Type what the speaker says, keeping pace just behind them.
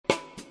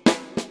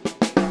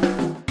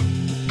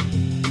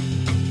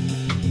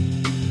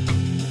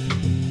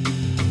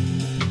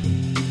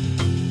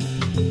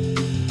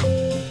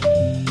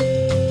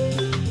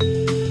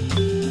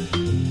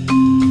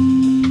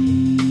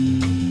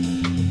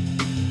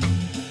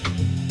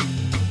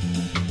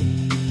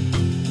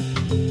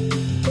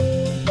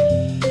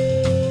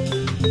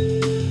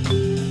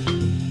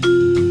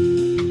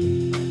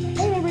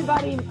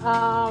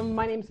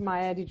name's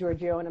Maya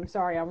DiGiorgio, and I'm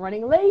sorry I'm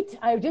running late.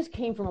 I just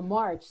came from a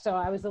march, so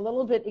I was a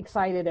little bit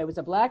excited. It was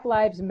a Black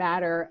Lives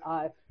Matter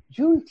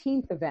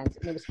Juneteenth event,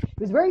 and it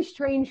was very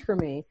strange for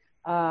me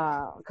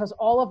because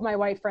all of my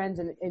white friends,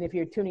 and if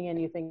you're tuning in,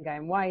 you think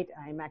I'm white.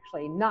 I'm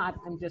actually not.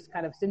 I'm just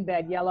kind of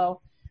Sinbad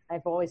yellow.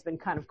 I've always been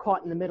kind of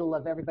caught in the middle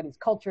of everybody's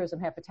cultures. I'm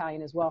half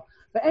Italian as well.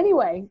 But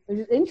anyway, it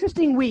was an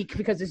interesting week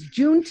because it's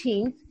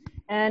Juneteenth,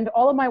 and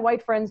all of my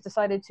white friends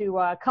decided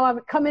to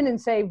come in and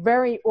say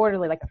very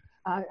orderly, like,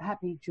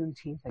 happy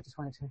Juneteenth. I just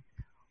wanted to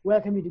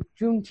welcome you to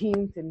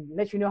Juneteenth and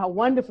let you know how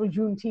wonderful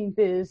Juneteenth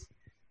is.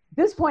 At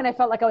this point, I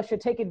felt like I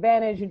should take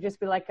advantage and just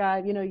be like,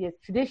 your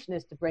tradition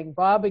is to bring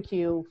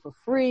barbecue for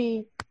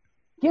free.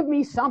 Give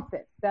me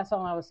something. That's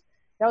all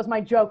that was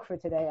my joke for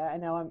today. I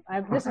know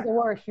this is the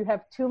worst. You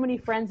have too many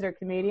friends that are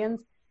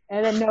comedians,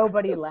 and then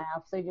nobody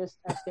laughs. They just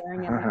are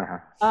staring at me.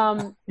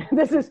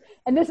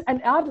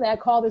 And oddly, I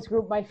call this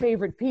group my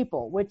favorite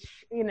people,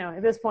 which,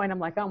 at this point I'm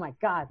like, oh my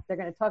God, they're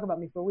going to talk about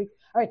me for a week.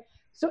 All right.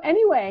 So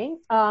anyway,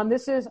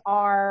 this is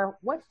our,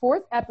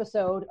 fourth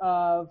episode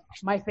of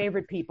My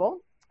Favorite People,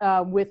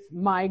 with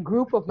my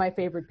group of my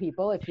favorite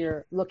people. If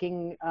you're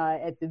looking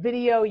at the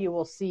video, you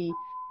will see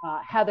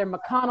Heather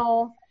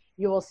McConnell.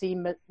 You will see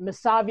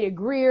Masavia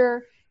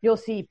Greer. You'll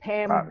see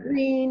Pam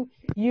Green.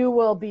 You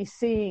will be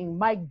seeing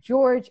Mike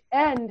George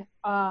and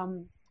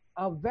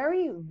a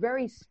very,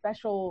 very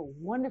special,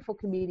 wonderful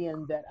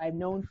comedian that I've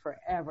known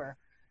forever.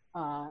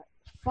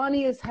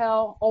 Funny as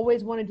hell.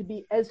 Always wanted to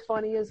be as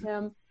funny as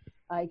him.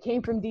 I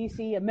came from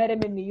DC. I met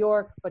him in New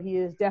York, but he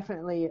is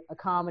definitely a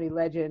comedy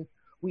legend.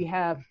 We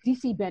have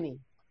DC Benny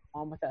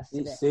on with us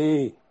today.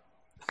 DC.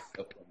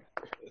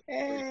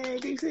 Hey,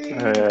 DC.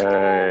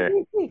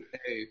 Hey.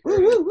 Hey.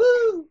 Woo,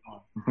 woo,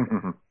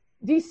 woo.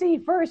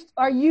 DC, first,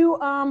 are you?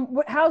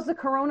 How's the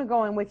corona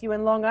going with you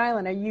in Long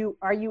Island?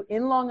 Are you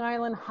in Long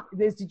Island?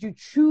 Did you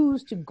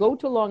choose to go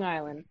to Long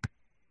Island?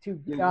 We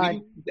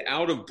moved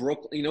out of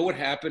Brooklyn. You know what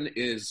happened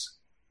is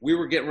we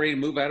were getting ready to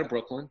move out of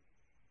Brooklyn.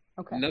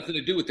 Okay. Nothing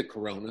to do with the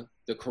corona.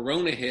 The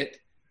corona hit.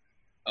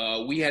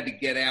 We had to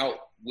get out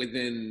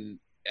within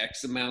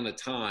X amount of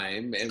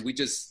time, and it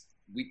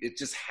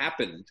just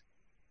happened.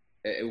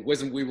 It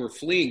wasn't we were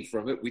fleeing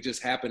from it. We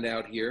just happened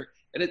out here,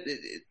 and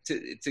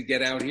to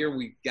get out here,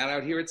 we got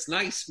out here. It's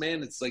nice,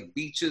 man. It's like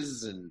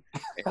beaches and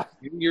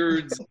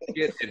vineyards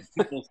and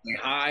people say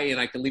hi, and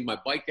I can leave my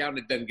bike out and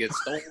it doesn't get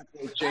stolen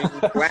for a change.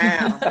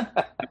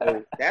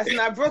 Wow, that's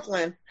not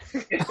Brooklyn.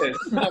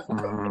 It's not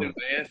Brooklyn,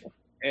 man.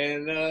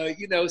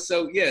 And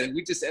so yeah,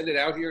 we just ended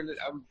out here, and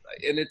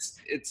it's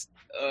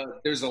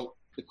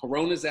the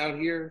corona's out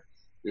here.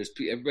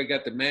 Everybody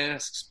got the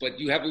masks, but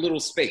you have a little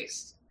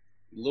space.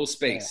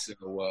 Yeah.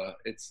 So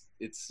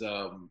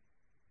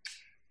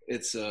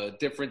it's a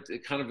different,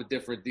 kind of a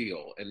different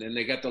deal. And then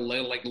they got the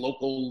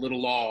local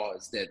little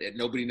laws that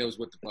nobody knows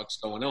what the fuck's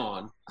going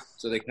on.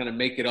 So they kind of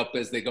make it up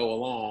as they go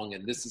along.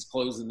 And this is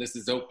closed, and this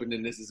is open,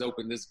 and this is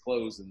open, this is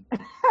closed,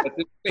 but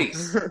the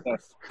space,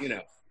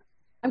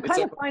 I'm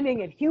kind of finding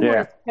it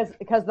humorous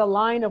because the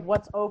line of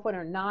what's open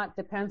or not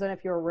depends on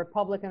if you're a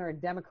Republican or a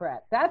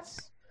Democrat.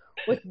 That's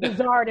what's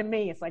bizarre to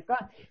me. It's like,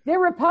 they're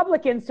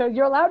Republicans, so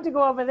you're allowed to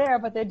go over there,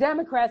 but they're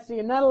Democrats, so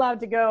you're not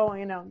allowed to go,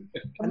 No,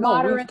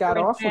 we've got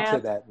off into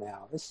that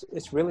now.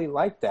 It's really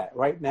like that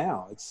right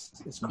now.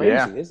 It's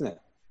crazy, isn't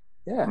it?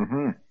 Yeah.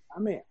 Mm-hmm. I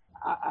mean,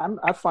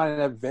 I find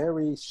that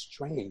very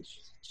strange.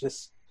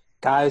 Just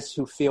guys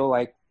who feel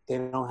like they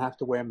don't have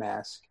to wear a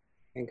mask,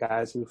 and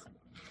guys who,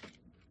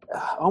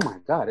 oh my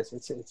God, it's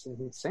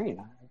insane.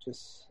 I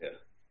just,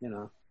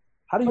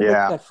 how do you make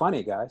that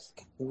funny, guys?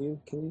 Can you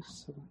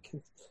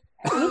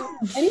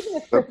anything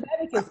that's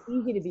prophetic is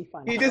easy to be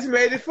funny. He just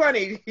made it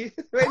funny.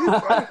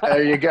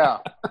 There you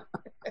go.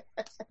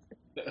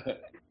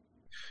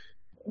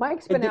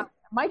 Mike's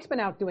been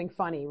out doing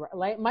funny,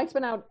 right? Mike's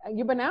been out.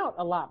 You've been out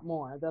a lot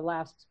more the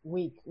last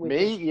week.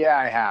 Me? Yeah,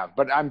 I have.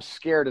 But I'm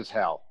scared as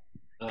hell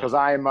because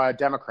I'm a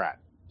Democrat.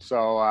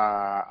 So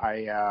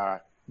I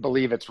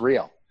believe it's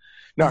real.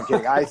 No, I'm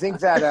kidding. I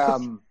think that,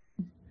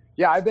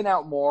 I've been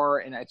out more.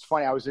 And it's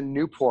funny. I was in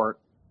Newport,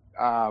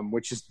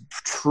 which is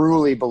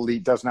truly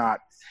does not.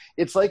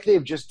 It's like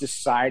they've just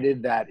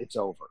decided that it's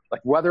over.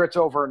 Like whether it's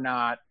over or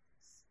not,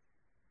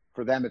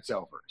 for them it's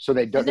over. So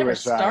they don't. It never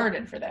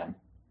started for them.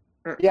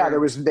 Yeah,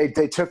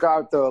 they took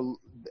out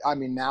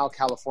now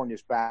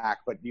California's back,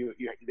 but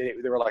they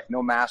were like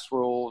no mask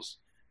rules.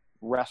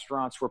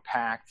 Restaurants were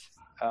packed.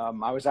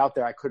 I was out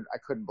there. I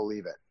couldn't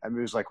believe it. I mean,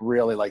 it was like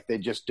really like they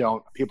just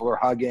don't. People are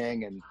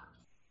hugging and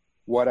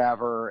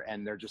whatever,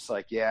 and they're just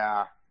like,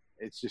 yeah.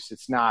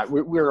 It's not.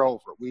 We're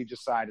over. We've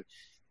decided.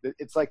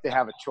 It's like they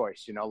have a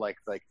choice,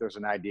 like there's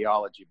an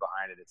ideology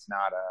behind it. It's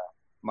not a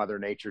Mother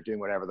Nature doing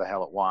whatever the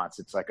hell it wants.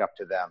 It's like up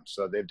to them.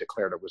 So they've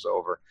declared it was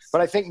over.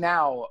 But I think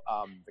now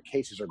the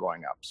cases are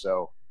going up.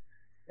 So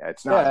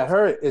it's not. Yeah, I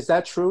heard. Is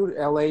that true?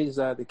 LA's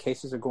the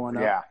cases are going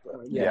up.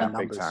 Yeah,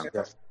 big time.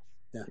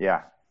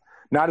 Yeah,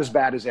 not as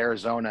bad as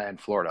Arizona and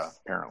Florida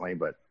apparently,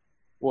 but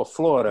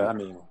Florida. I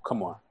mean,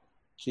 come on,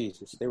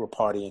 Jesus, they were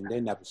partying.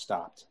 They never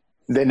stopped.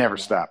 They never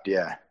stopped.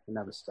 Yeah. They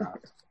never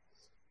stopped.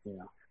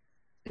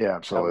 Yeah,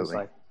 absolutely.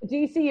 Like,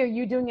 DC, are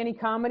you doing any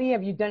comedy?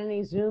 Have you done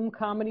any Zoom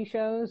comedy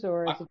shows,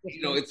 or is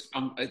it just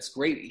it's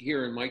great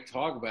hearing Mike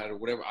talk about it or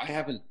whatever. I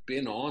haven't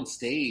been on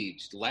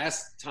stage. The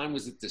last time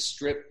was at the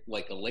Strip,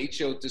 like a late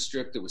show at the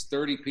Strip. There was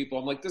 30 people.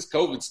 I'm like, this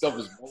COVID stuff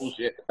is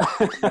bullshit.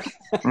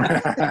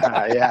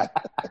 Yeah.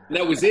 And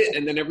that was it.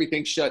 And then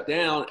everything shut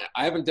down.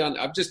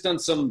 I've just done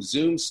some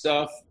Zoom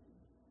stuff,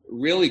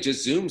 really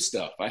just Zoom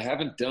stuff. I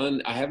haven't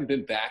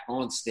been back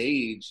on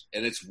stage,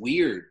 and it's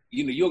weird.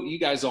 You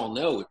guys all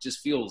know, it just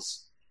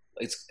feels,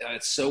 it's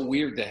so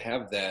weird to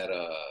have that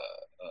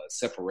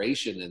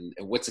separation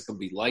and what's it going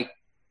to be like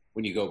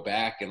when you go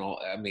back and all.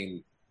 I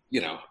mean,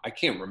 I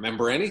can't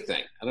remember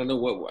anything. I don't know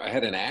what I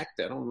had an act.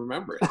 I don't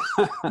remember it.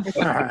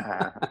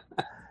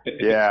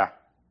 Yeah.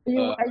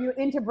 Are you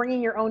into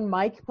bringing your own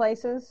mic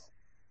places?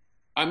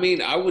 I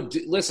mean,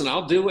 listen,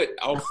 I'll do it.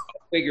 I'll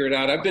figure it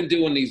out. I've been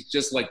doing these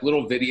just like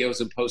little videos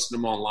and posting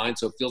them online.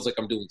 So it feels like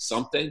I'm doing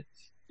something,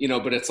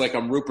 but it's like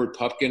I'm Rupert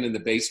Pupkin in the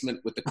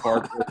basement with the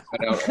cardboard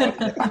cut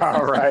out.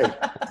 All right.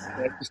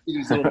 Just do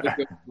these little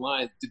videos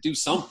online to do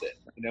something.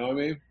 You know what I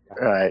mean?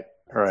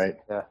 Right.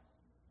 Yeah.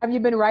 Have you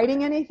been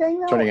writing anything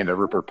though? Turning into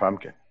Rupert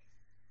Pumpkin.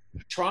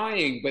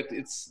 Trying, but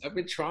I've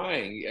been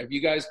trying. Have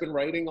you guys been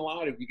writing a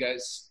lot? Have you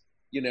guys,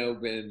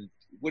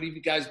 what have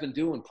you guys been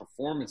doing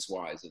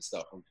performance-wise and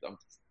stuff? I'm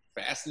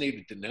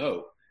fascinated to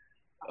know.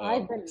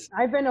 I've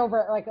been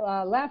over, like,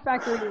 Laugh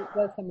Factory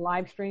does some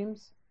live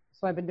streams.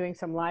 So I've been doing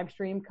some live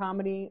stream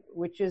comedy,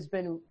 which has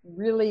been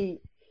really,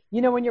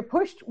 when you're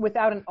pushed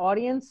without an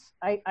audience,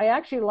 I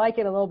actually like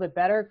it a little bit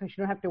better because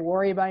you don't have to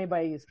worry about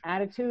anybody's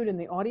attitude in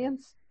the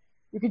audience.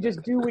 You can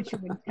just do what you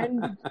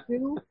intended to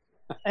do.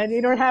 And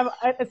you don't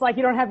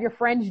have your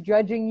friends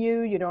judging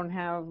you. You don't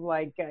have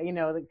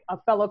a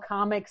fellow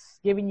comics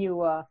giving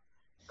you,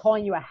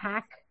 calling you a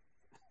hack.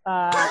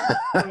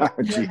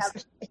 You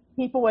have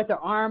people with their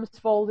arms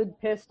folded,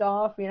 pissed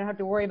off. You don't have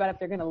to worry about if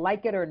they're going to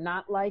like it or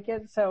not like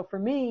it. So for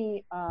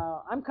me,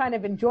 I'm kind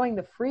of enjoying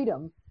the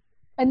freedom.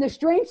 And the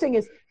strange thing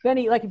is,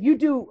 Benny,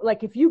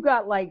 if you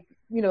got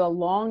a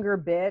longer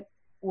bit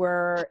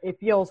where it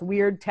feels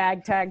weird,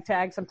 tag,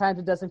 sometimes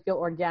it doesn't feel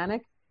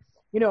organic.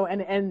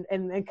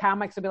 And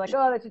comics will be like,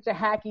 oh, that's such a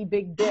hacky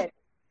big bit.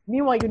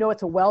 Meanwhile,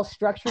 it's a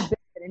well-structured bit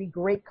that any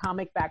great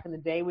comic back in the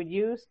day would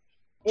use.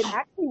 It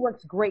actually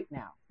works great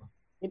now.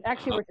 It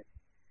actually works.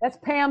 That's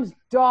Pam's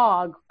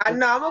dog. I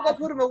know. I'm going to go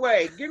put him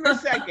away. Give me a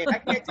second. I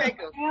can't take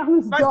him.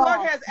 Pam's My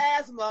dog has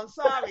asthma. I'm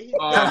sorry. He's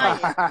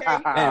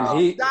dying.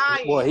 He's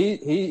dying. Well,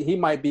 he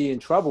might be in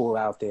trouble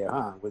out there,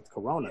 with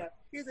Corona. Yeah,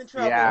 he's in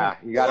trouble. Yeah,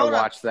 you got to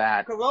watch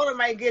that. Corona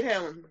might get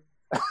him.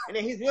 And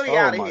then he's really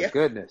out of here. Oh, my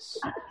goodness.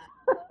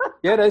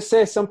 Yeah, they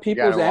say some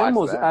people's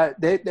animals.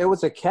 There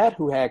was a cat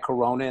who had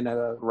Corona and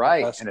a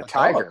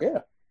tiger.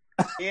 Dog,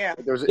 yeah.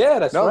 There was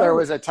that's right. There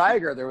was a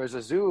tiger. There was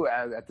a zoo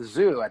at the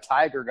zoo. A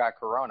tiger got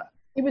Corona.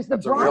 It was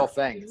That's a real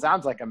thing. It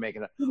sounds like I'm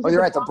making it. Oh,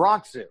 you're at the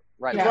Bronx Zoo,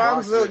 right? Yeah.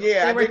 Bronx Zoo.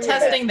 Yeah. They were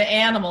testing the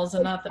animals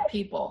and not the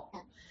people.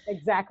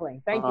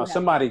 Exactly. Thank you.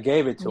 Somebody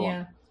gave it to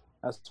him.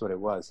 That's what it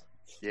was.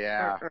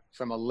 Yeah.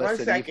 Some illicit.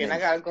 1 second. evening. I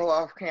gotta go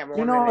off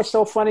camera. It's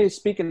so funny.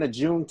 Speaking of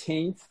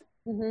Juneteenth.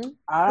 Mm-hmm.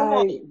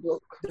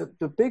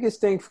 The biggest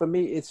thing for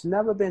me, it's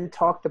never been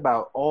talked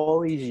about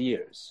all these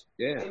years.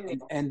 Yeah.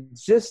 And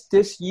just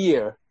this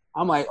year,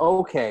 I'm like,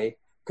 okay,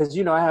 because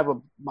I have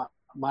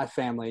my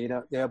family,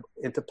 they're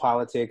into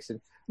politics,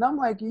 and I'm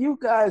like, you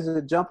guys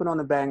are jumping on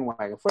the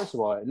bandwagon. First of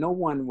all, no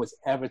one was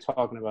ever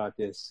talking about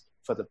this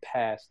for the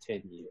past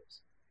 10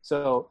 years.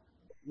 So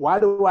why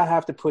do I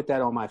have to put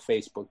that on my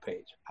Facebook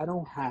page? I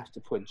don't have to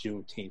put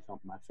Juneteenth on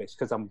my face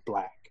because I'm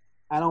black.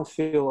 I don't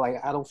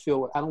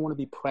want to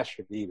be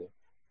pressured either.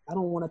 I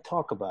don't want to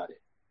talk about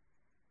it.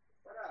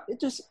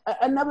 It just,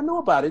 I never knew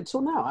about it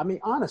until now. I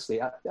mean,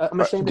 honestly, I'm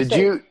ashamed to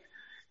say.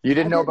 You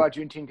didn't know about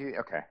Juneteenth?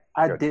 Okay.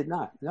 I did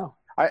not, no.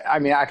 I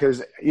mean, because,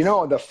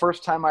 the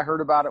first time I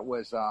heard about it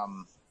was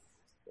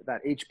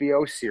that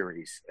HBO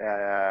series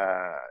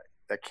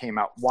that came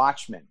out,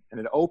 Watchmen, and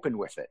it opened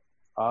with it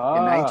in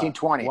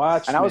 1920.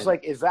 Watchmen. And I was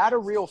like, is that a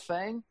real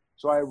thing?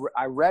 So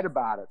I read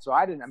about it. So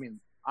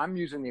I'm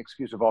using the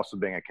excuse of also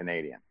being a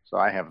Canadian, so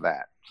I have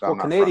that. So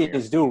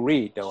Canadians do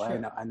read, though.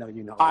 Sure. I know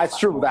you know. It's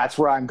true. That's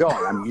where I'm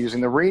going. I'm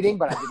using the reading,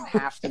 but I didn't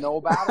have to know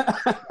about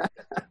it.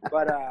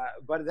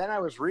 But then I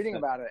was reading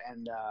about it,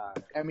 and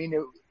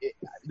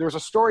there's a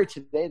story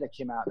today that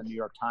came out in the New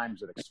York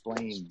Times that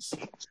explains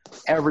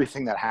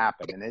everything that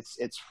happened, and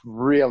it's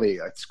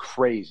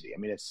crazy. I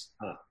mean,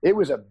 it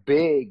was a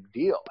big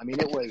deal. I mean,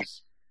 it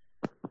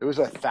was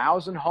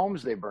 1,000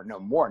 homes they burned. No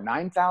more,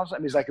 9,000. I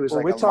mean,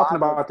 we're talking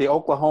about the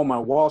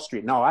Oklahoma Wall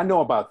Street. No, I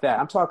know about that.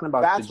 I'm talking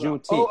about the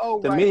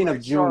Juneteenth, the meaning of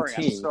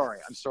Juneteenth.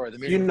 I'm sorry. The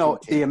meaning of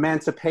Juneteenth. The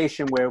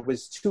emancipation where it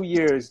was 2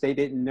 years they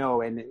didn't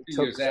know, and it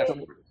took.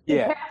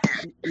 Yeah.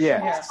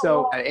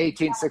 So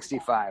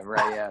 1865,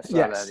 right? Yeah.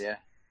 Yes. That, yeah.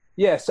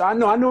 Yeah. So I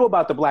know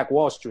about the Black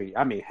Wall Street.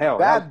 I mean, hell.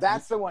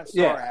 That's the one.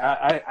 Sorry.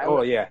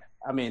 Yeah.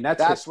 I mean,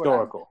 that's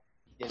historical.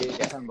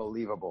 It's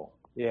unbelievable.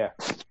 Yeah.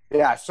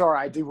 Yeah, sorry,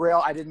 I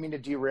didn't mean to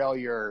derail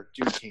your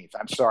Juneteenth.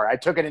 I'm sorry. I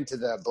took it into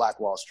the Black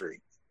Wall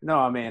Street. No,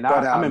 I mean,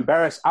 I'm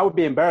embarrassed. I would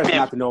be embarrassed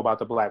not to know about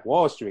the Black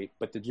Wall Street,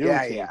 but the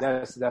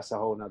Juneteenth, that's a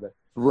whole nother.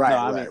 Right.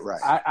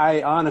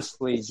 I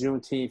honestly,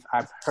 Juneteenth,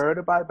 I've heard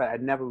about it, but I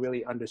never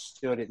really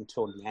understood it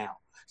until now.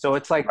 So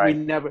it's like we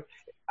never.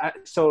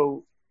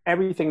 So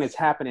everything that's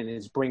happening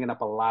is bringing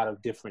up a lot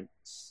of different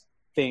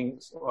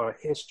things or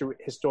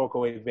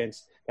historical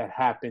events that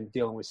happened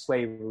dealing with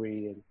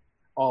slavery and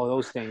all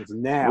those things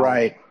now.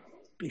 Right.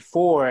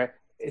 Before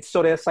it's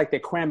like they're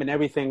cramming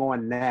everything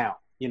on now.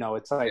 You know,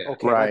 it's like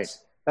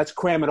let's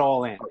cram it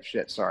all in. Oh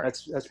shit! Sorry.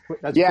 Let's put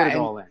it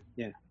all in.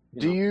 Yeah.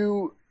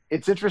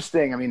 It's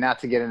interesting. I mean, not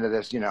to get into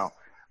this,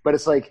 but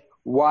it's like,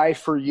 why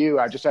for you?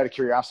 Just out of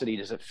curiosity,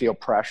 does it feel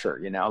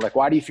pressure? Like,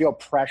 why do you feel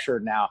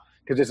pressured now?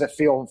 Because does it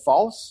feel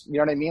false? You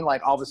know what I mean?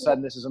 Like all of a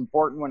sudden, this is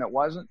important when it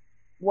wasn't.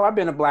 Well, I've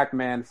been a black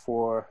man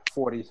for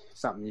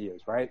 40-something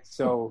years, right?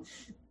 So,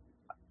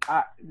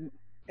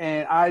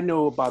 I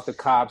know about the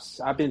cops.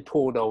 I've been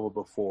pulled over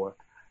before.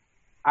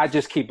 I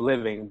just keep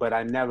living, but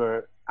I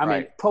never. I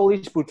mean,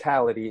 police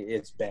brutality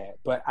is bad,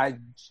 but I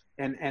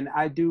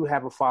do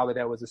have a father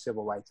that was a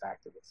civil rights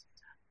activist,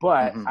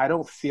 but I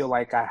don't feel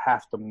like I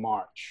have to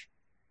march.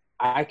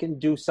 I can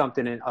do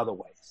something in other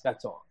ways.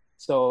 That's all.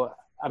 So,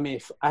 I mean,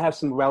 if I have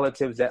some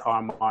relatives that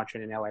are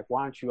marching and they're like,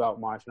 why aren't you out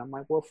marching? I'm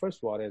like, well, first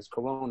of all, there's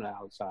Corona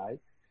outside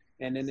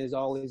and then there's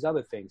all these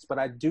other things, but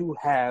I do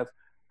have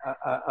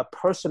a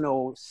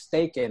personal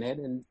stake in it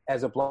and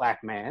as a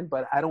black man,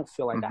 but I don't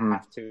feel like I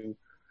have to,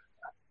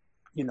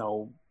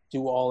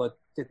 do all of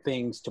the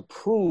things to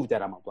prove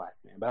that I'm a black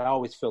man. But I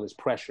always feel this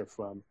pressure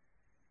from,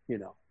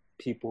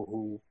 people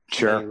who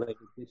live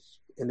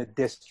in the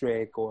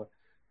district or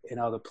in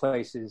other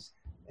places,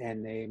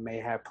 and they may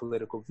have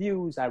political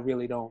views. I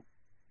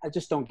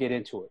just don't get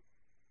into it.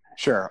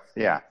 Sure.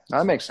 Yeah.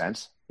 That makes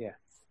sense. Yeah.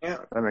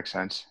 That makes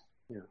sense.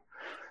 Yeah.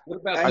 What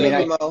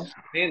about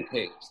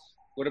pancakes?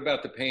 What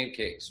about the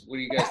pancakes? What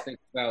do you guys think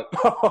about?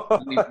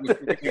 We're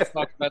going to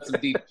talk about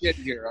some deep shit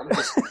here. What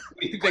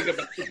do you think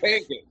about the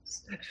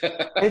pancakes?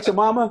 Ain't your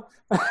mama?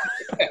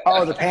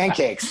 Oh, the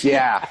pancakes.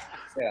 Yeah.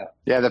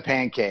 The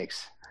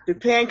pancakes. The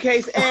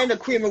pancakes and the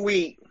cream of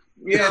wheat.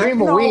 Yeah. The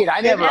cream of wheat.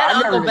 I never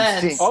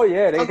even seen. Oh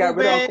yeah, they got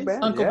rid of Uncle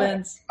Ben's. Uncle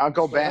Ben's.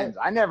 Uncle Ben's.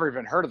 I never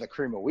even heard of the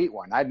cream of wheat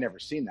one. I'd never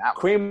seen that one.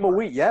 Cream of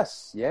wheat,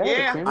 yes.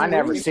 Yeah. I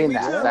never seen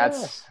that.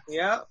 That's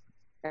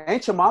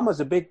Ain't your mama's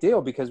a big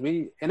deal because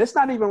and it's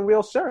not even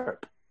real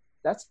syrup.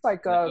 That's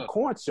like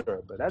corn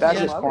syrup. But that's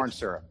just corn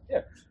syrup.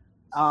 Yeah.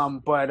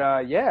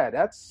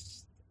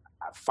 That's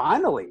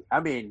finally. I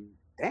mean,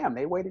 damn,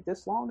 they waited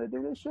this long to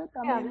do this shit.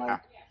 I mean,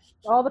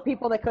 all the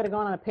people that could have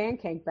gone on a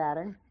pancake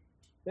batter.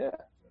 Yeah.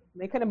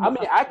 They could have. I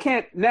mean, I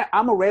can't.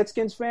 I'm a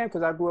Redskins fan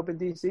because I grew up in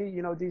DC.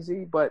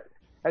 DC. But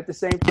at the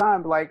same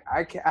time, like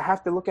I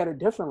have to look at it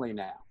differently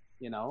now.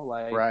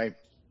 Right.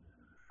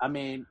 I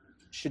mean,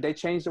 should they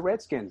change the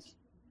Redskins?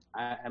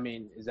 I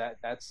mean,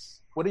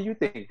 that's what do you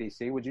think,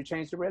 DC? Would you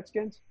change the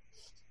Redskins?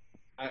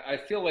 I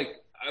feel like,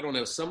 I don't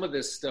know, some of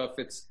this stuff,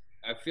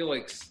 I feel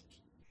like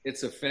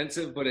it's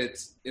offensive, but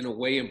it's in a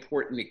way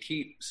important to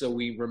keep so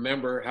we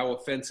remember how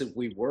offensive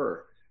we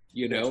were,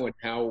 and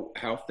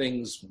how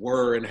things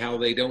were and how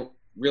they don't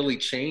really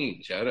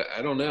change.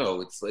 I don't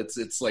know.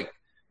 It's like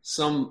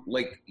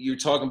you're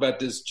talking about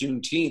this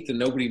Juneteenth and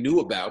nobody knew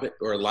about it,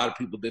 or a lot of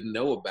people didn't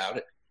know about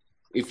it.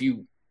 If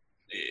you,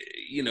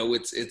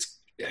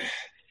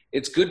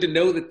 it's good to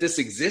know that this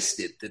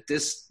existed,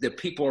 that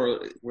people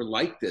were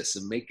like this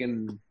and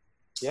making.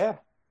 Yeah.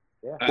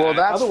 Well,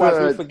 that's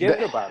otherwise we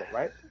forget about it,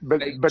 right?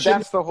 But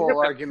that's the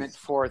whole argument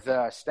for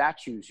the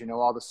statues.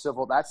 All the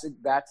civil. That's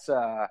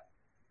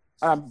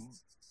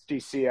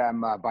DC.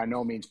 I'm by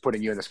no means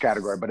putting you in this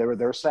category, but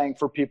they're saying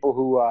for people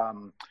who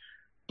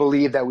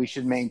believe that we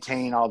should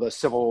maintain all the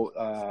Civil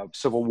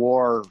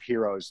War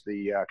heroes,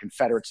 the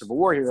Confederate Civil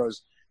War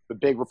heroes, the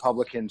big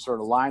Republican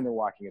sort of line they're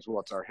walking as well.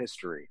 It's our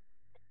history.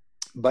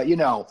 But,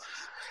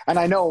 and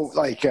I know,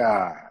 like,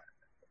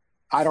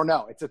 I don't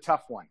know. It's a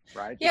tough one,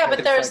 right? Yeah,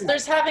 but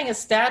there's having a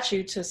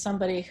statue to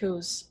somebody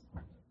who's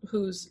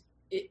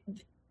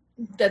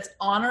that's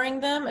honoring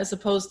them as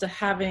opposed to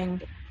having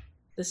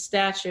the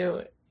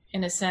statue,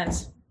 in a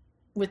sense,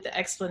 with the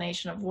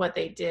explanation of what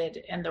they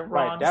did and the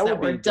wrongs that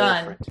were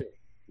done. Do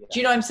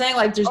you know what I'm saying?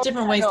 Like, there's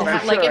different ways to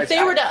have, like, if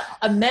they were to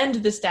amend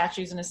the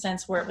statues in a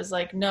sense where it was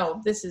like,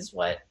 no, this is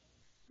what.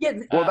 Yeah.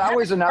 Well, that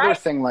was another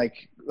thing,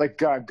 like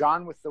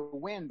Gone with the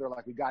Wind. They're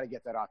like, we got to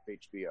get that off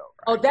HBO. Right?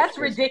 Oh, that's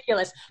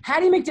ridiculous.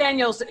 Hattie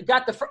McDaniels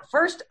got the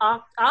first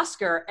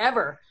Oscar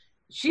ever.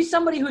 She's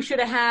somebody who should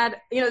have had,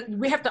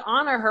 we have to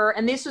honor her.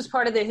 And this was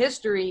part of the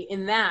history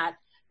in that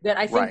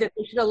I think that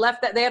they should have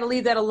left that. They had to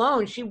leave that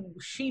alone.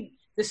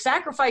 The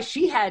sacrifice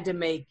she had to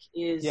make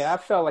is. Yeah, I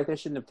felt like they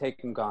shouldn't have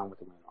taken Gone with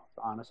the Wind off,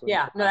 honestly.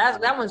 Yeah, no,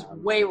 that one's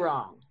way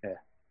wrong. Yeah.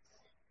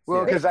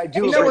 Well, because I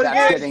do agree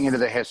that's getting into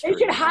the history. They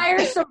should hire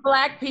some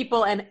black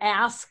people and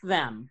ask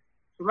them.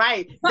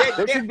 Right.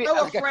 They're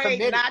so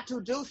afraid not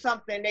to do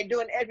something. They're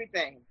doing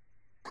everything.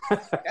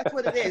 That's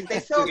what it is.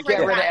 They're so afraid get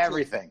rid of not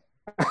everything.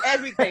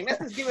 Everything. Let's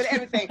just give it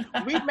everything.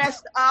 We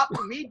messed up.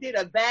 We did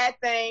a bad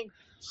thing.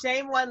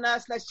 Shame on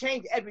us. Let's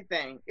change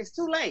everything. It's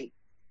too late.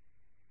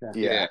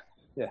 Yeah.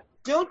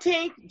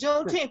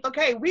 Juneteenth.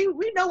 Okay,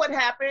 we know what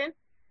happened.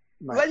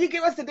 Right. Whether you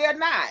give us the day or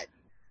not.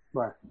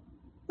 Right.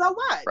 So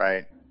what?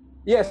 Right.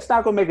 Yeah, it's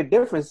not gonna make a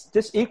difference.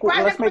 Just equal.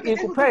 Right, let's make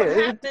equal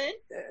pay.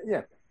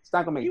 Yeah, it's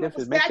not gonna make a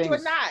difference. You statue or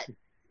not?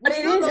 But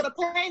it is the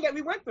pain that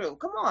we went through.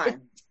 Come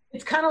on.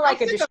 It's kind of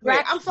like a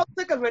distraction. I'm so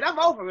sick of it. I'm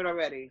over it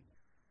already.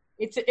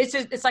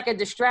 It's like a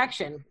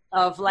distraction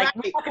of like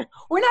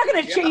we're not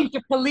going to change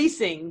the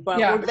policing, but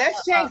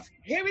let's change.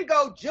 Here we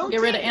go. Juneteenth.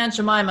 Get rid of Aunt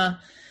Jemima.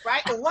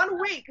 Right, in 1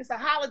 week it's a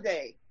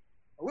holiday.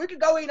 We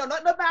could go,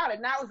 nothing about it.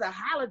 Now it's a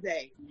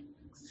holiday.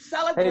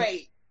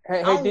 Celebrate.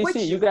 Hey,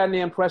 DC, you got any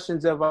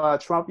impressions of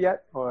Trump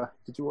yet, or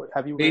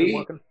have you been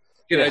working?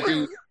 Can I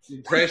do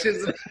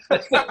impressions? We're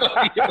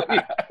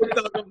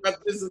talking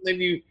about this, and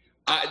then you.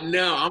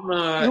 No, I'm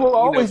not. You were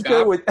always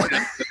good with.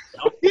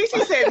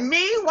 DC said,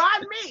 "Me?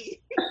 Why me?"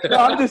 No,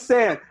 I'm just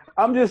saying.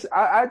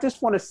 I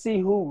just want to see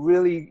who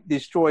really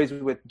destroys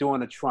with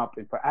doing a Trump.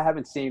 I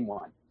haven't seen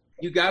one.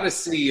 You got to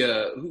see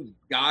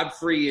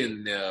Godfrey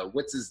and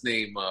what's his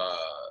name?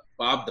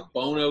 Bob the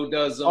Bono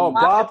does them. Oh,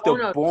 Bob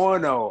the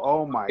Bono.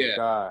 Oh my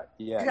God.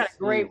 Yeah. You got a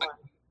great one.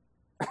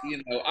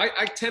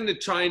 I tend to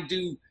try and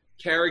do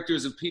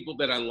characters of people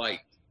that I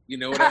like. You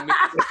know what I mean?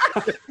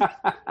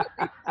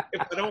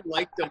 If I don't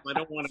like them, I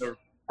don't want to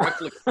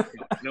replicate them.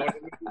 You know what I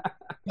mean?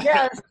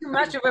 Yeah, it's too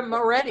much of them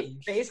already,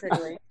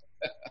 basically.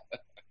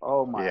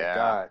 Oh my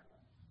God.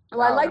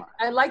 Well,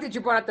 I like that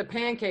you brought up the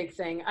pancake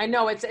thing. I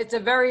know it's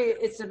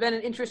been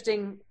an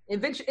interesting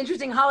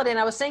holiday, and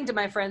I was saying to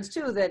my friends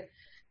too that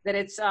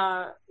it's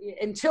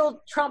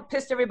until Trump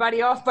pissed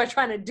everybody off by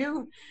trying to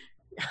do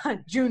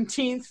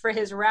Juneteenth for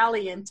his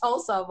rally in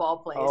Tulsa of all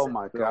places. Oh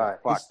my God!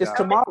 It's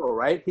tomorrow,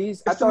 right?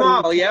 It's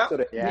tomorrow. He's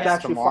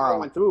actually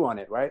following through on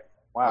it, right?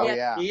 Wow.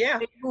 Yeah.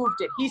 They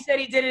moved it. He said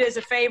he did it as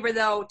a favor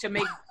though to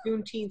make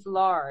Juneteenth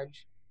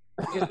large,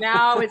 because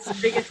now it's the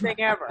biggest thing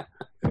ever.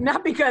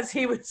 Not because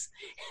he was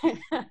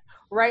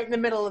right in the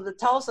middle of the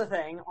Tulsa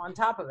thing on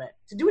top of it.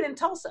 To do it in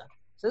Tulsa.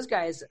 So this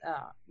guy is,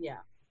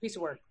 piece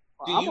of work.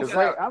 Do you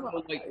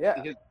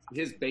guys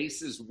his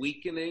base is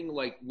weakening,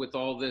 like with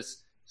all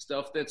this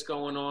stuff that's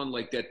going on,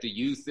 like that the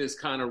youth is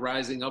kind of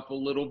rising up a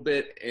little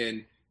bit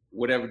and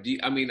whatever?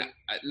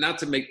 Not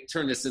to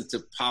turn this into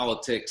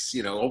politics,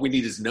 all we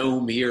need is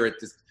Noam here at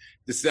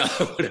this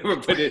whatever,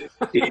 but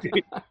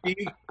do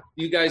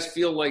you guys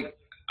feel like,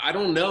 I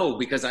don't know,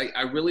 because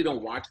I really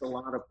don't watch a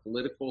lot of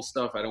political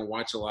stuff. I don't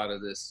watch a lot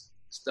of this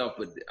stuff,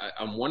 but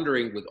I'm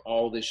wondering with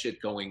all this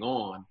shit going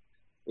on,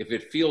 if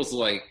it feels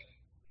like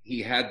he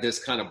had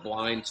this kind of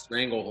blind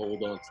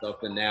stranglehold on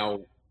stuff and now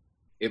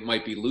it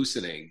might be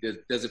loosening.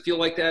 Does it feel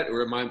like that,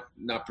 or am I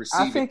not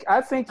perceiving? I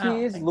think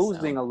he is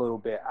losing a little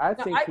bit. I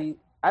think he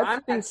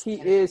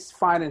is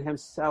finding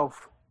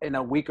himself in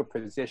a weaker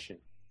position.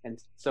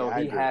 And so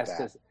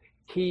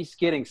he's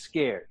getting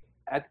scared.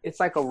 It's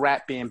like a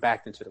rat being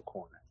backed into the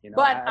corner.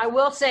 But I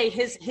will say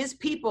his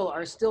people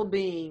are still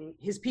being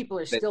they're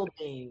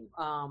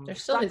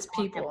still his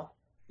people.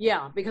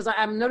 Yeah, because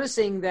I'm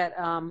noticing that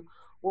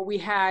what we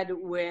had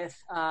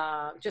with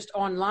just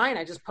online,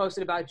 I just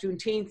posted about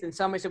Juneteenth, and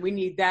somebody said we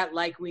need that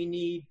like we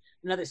need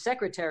another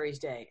Secretary's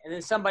Day, and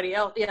then somebody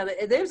else,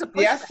 there's a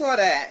I saw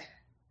that.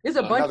 There's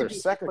a bunch another of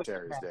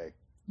Secretary's Day.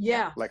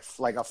 Yeah, like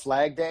a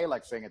Flag Day,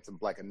 like saying it's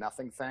like a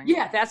nothing thing.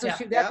 Yeah, that's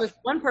what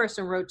one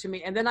person wrote to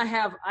me, and then I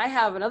have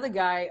another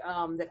guy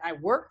that I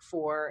work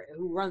for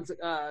who runs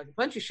a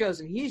bunch of shows,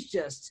 and he's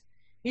just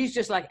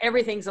like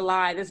everything's a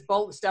lie. This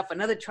Bolton stuff,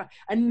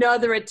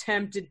 another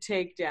attempted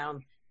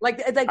takedown.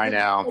 Like I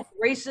know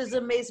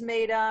racism is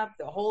made up.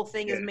 The whole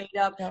thing is made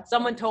up. Yeah.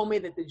 Someone told me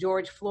that the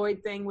George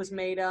Floyd thing was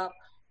made up.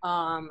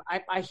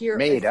 I hear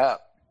made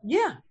up.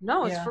 Yeah,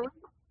 no, it's for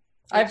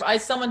real.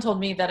 Someone told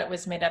me that it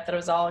was made up, that it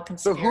was all a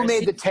conspiracy. So who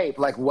made the tape?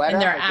 Like Weta?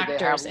 And they're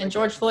actors, and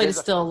George Floyd is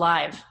still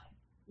alive.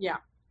 Yeah.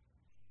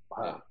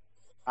 Wow.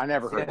 I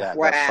never heard that.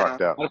 Wow. That's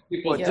fucked up.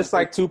 Just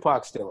like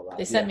Tupac's still alive.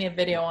 They sent me a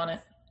video on it.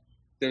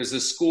 There's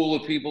a school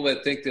of people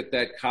that think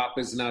that cop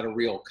is not a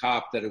real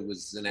cop, that it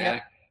was an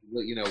act.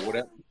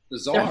 Whatever.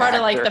 They're part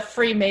of like the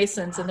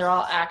Freemasons, and they're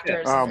all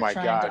actors. Oh my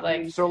God!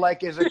 So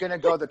is it going to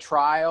go the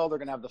trial? They're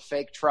going to have the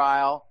fake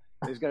trial.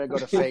 He's going to go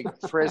to fake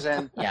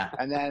prison. Yeah.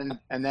 And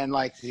then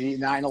like the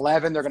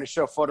 9/11, they're going to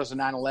show photos of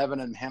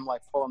 9/11 and him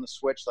like pulling the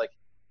switch, like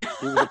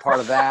he was a part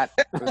of that.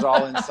 It was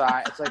all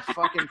inside. It's like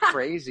fucking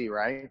crazy,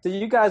 right? So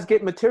you guys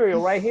get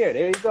material right here.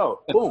 There you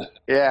go. Boom.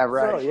 Yeah,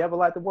 right. So you have a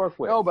lot to work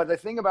with. No, but the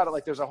thing about it,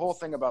 like, there's a whole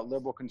thing about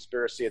liberal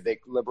conspiracy.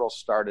 Liberals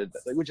started,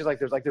 which is like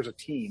there's a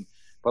team,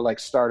 but like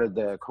started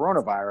the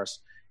coronavirus.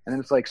 And then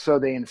it's like, so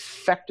they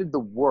infected the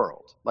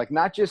world, like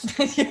not just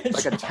like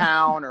a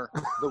town or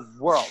the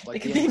world,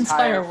 like the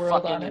entire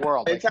world, fucking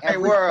world, like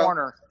every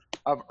corner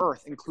of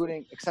Earth,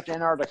 except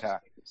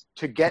Antarctica,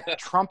 to get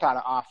Trump out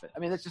of office. I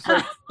mean, it's just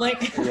like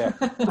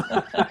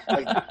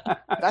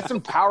that's some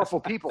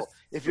powerful people.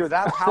 If you're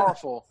that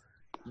powerful,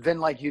 then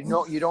like you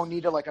don't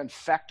need to like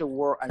infect a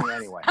world. I mean,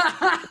 anyway.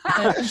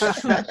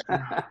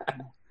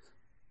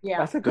 Yeah,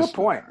 that's a good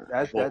point.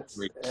 That's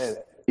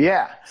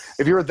Yeah.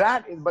 If you're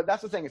that, but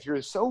that's the thing. If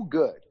you're so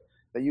good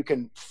that you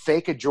can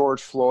fake a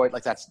George Floyd,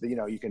 like that's,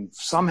 you can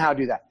somehow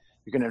do that.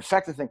 You can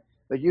infect the thing.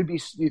 Like you'd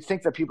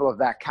think that people of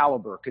that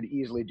caliber could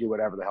easily do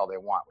whatever the hell they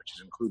want, which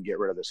is include get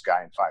rid of this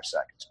guy in 5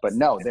 seconds. But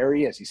no, there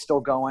he is. He's still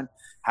going,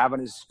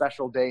 having his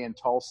special day in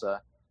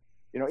Tulsa.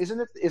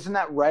 Isn't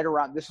that right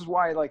around? This is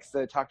why, like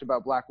they talked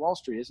about Black Wall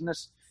Street. Isn't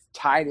this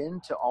tied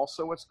into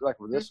also what's like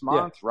this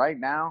month right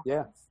now?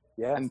 Yeah.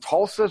 Yeah. And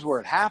Tulsa's where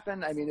it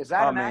happened. I mean, is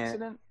that an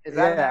accident? Is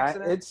that an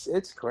accident?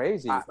 It's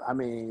crazy. I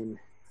mean,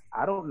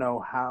 I don't know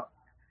how.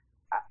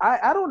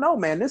 I don't know,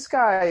 man. This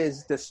guy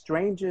is the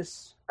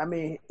strangest. I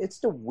mean, it's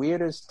the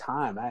weirdest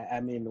time. I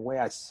mean, the way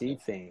I see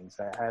things,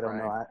 I don't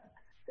know.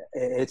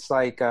 It's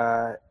like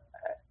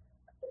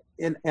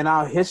in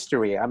our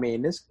history. I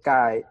mean, this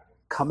guy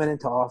coming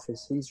into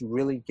office, he's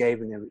really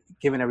giving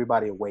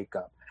everybody a wake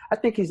up. I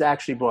think he's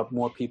actually brought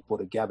more people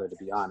together, to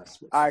be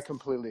honest with you. I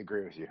completely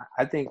agree with you.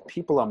 I think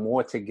people are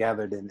more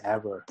together than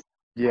ever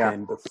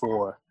than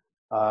before.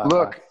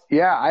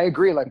 I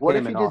agree. Like, what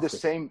if he did the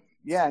same?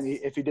 Yeah, and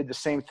if he did the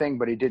same thing,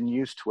 but he didn't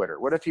use Twitter?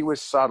 What if he was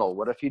subtle?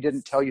 What if he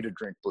didn't tell you to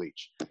drink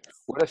bleach?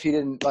 What if he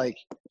didn't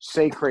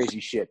say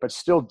crazy shit, but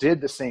still did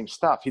the same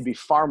stuff? He'd be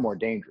far more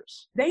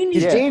dangerous.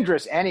 He's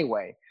dangerous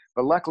anyway,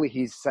 but luckily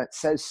he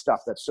says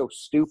stuff that's so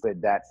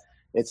stupid that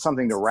it's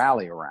something to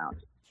rally around.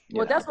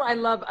 Well, that's what I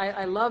love.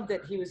 I love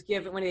that he was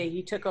given when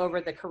he took over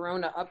the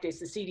Corona updates,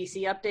 the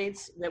CDC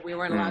updates that we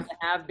weren't allowed to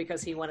have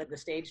because he wanted the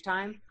stage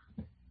time.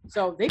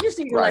 So they just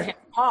need to let him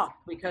talk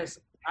because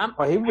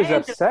he was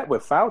upset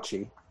with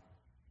Fauci.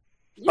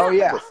 Yeah. Oh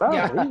yeah,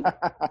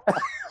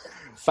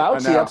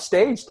 Fauci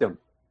upstaged him.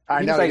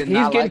 I know.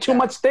 He's getting too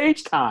much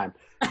stage time.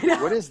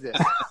 What is this?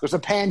 There's a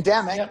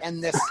pandemic,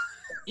 and this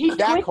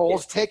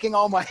jackhole's taking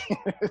all my.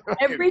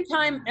 Every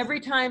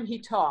time he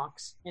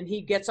talks and he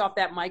gets off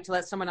that mic to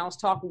let someone else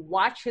talk,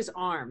 watch his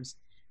arms.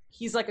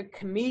 He's like a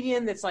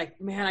comedian that's like,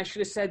 man, I should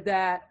have said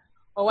that.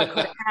 Oh, I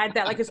could have had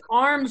that. Like his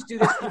arms do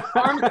this. His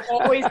arms are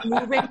always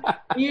moving.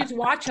 You just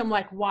watch him.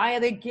 Like, why are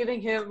they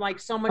giving him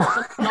so much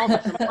something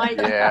else? Like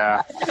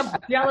a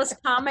jealous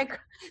comic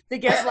that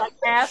gets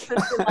asked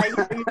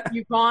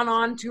you've gone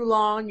on too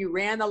long. You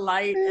ran the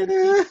light, and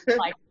he's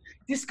like,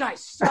 this guy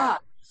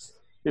sucks.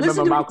 You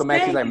remember Malcolm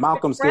X? He's like,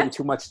 Malcolm's getting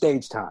too much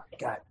stage time.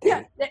 God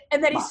damn. Yeah,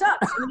 and then he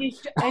sucks.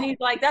 And he's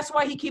like, that's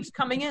why he keeps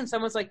coming in.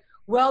 Someone's like,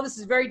 well, this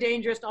is very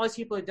dangerous. And all these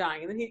people are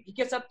dying. And then he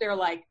gets up there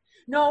like,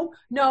 no,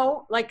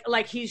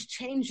 like he's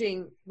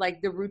changing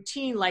the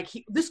routine.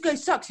 This guy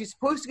sucks. He's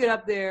supposed to get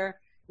up there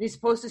and he's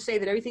supposed to say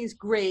that everything's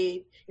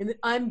great and that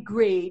I'm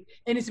great.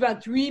 And it's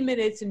about 3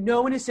 minutes and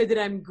no one has said that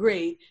I'm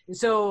great. And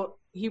so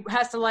he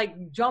has to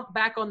jump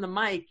back on the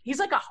mic. He's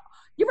like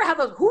you ever have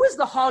who is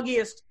the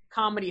hoggiest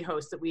comedy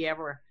host that we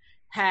ever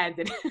had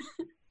that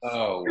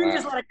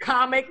just let a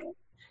comic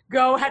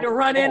go, had to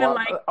run in and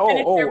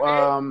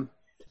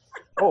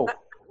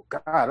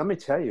God, let me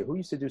tell you, who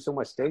used to do so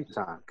much stage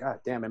time? God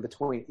damn, in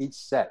between each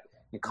set.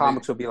 And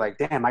comics would be like,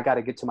 damn, I got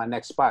to get to my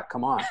next spot.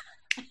 Come on.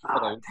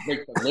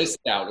 Take the list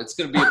out. It's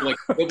going to be like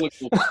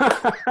biblical.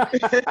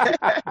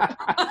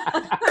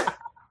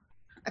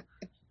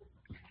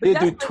 They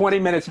do 20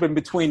 minutes in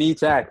between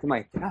each act. I'm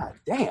like, God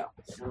damn.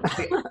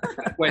 I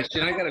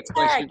got a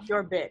question.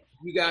 Your bit.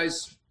 You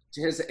guys,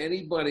 has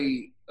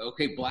anybody,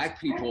 black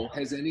people,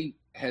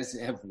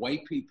 have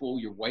white people,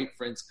 your white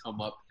friends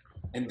come up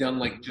and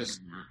done just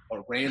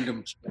a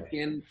random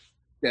check-in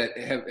that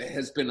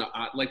has been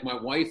like my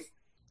wife,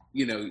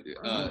 you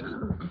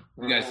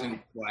guys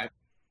think black,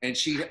 and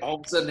she all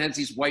of a sudden has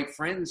these white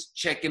friends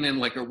checking in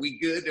are we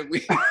good? Are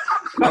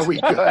we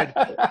good?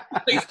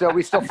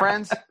 We still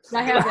friends?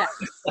 I have that.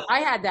 I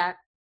had that.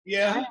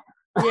 Yeah.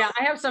 Yeah,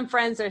 I have some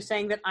friends that are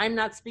saying that I'm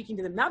not speaking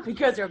to them, not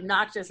because they're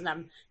obnoxious and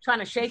I'm trying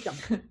to shake them,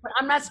 but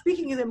I'm not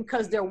speaking to them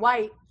because they're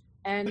white,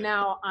 and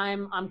now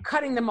I'm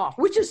cutting them off,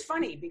 which is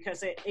funny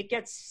because it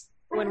gets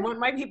when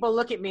white people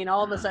look at me and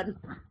all of a sudden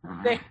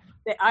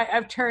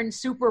I've turned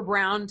super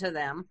brown to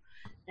them,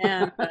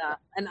 and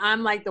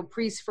I'm like the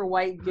priest for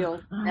white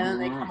guilt, and then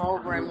they come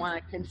over and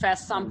want to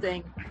confess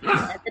something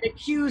and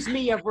accuse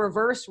me of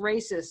reverse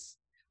racist.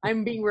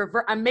 I'm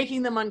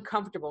making them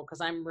uncomfortable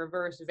because I'm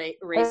reverse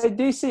racist. Hey,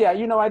 DC,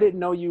 I didn't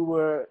know you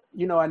were,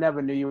 I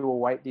never knew you were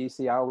white,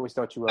 DC. I always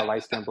thought you were a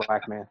light-skinned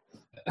black man.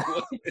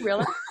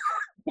 Really?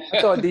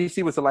 I thought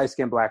DC was a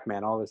light-skinned black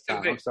man all this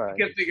time. I'm sorry. I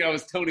kept thinking I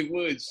was Tony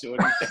Woods,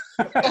 Shorty.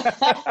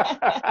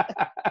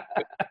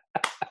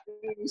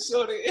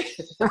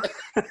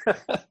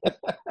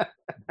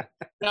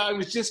 No, I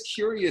was just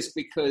curious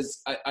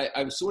because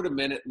I sort of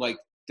meant it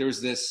there's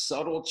this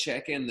subtle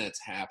check-in that's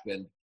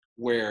happened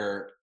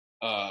where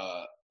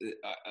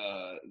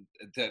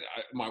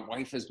my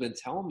wife has been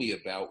telling me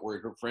about, where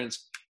her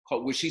friends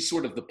call, where she's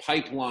sort of the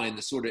pipeline,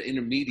 the sort of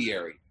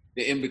intermediary,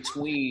 the in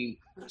between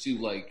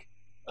to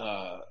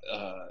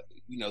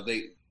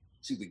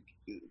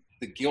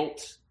the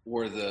guilt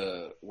or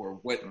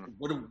what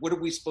are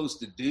we supposed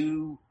to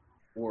do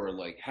or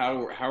like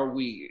how are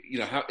we,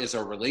 how is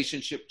our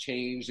relationship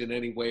changed in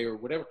any way or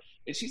whatever?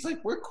 And she's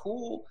like, we're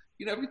cool.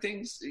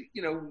 Everything's,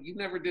 you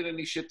never did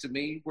any shit to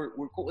me. We're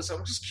cool. So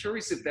I'm just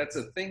curious if that's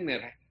a thing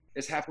that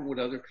has happened with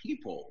other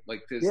people.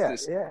 Like this.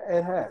 Yeah,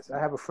 it has. I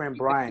have a friend,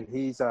 Brian.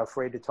 He's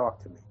afraid to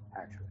talk to me,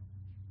 actually.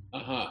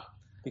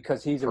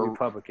 Because he's a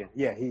Republican.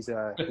 Yeah, he's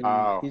a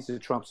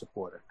Trump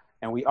supporter.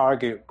 And we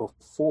argued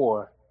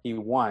before he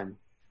won.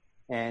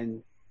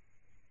 And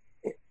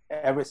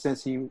ever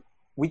since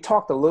we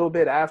talked a little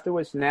bit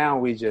afterwards. Now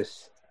we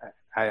just,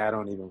 I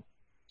don't even.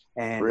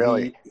 And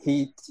really,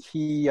 he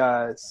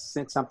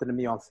sent something to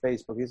me on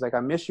Facebook. He's like, "I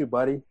miss you,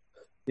 buddy,"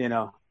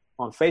 on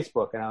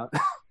Facebook, and I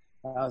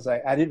was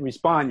like, I didn't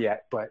respond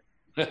yet, but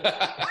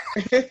yeah,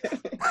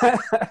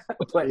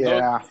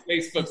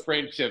 Facebook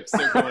friendships.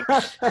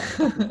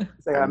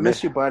 It's like, I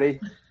miss you, buddy.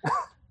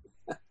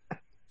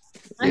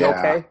 You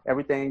okay?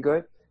 Everything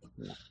good?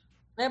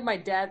 I have my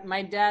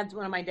dad's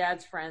one of my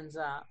dad's friends.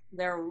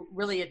 They're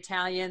really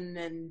Italian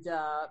and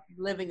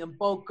living in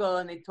Boca,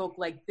 and they talk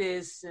like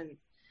this. And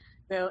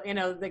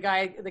the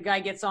guy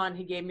gets on.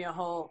 He gave me a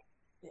whole.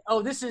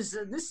 This is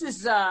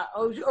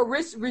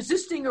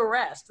resisting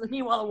arrest.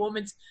 Meanwhile, a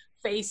woman's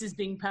face is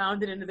being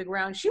pounded into the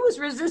ground. She was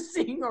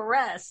resisting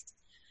arrest.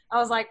 I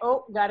was like,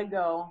 oh, gotta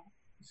go.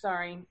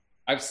 Sorry.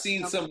 I've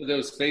seen some of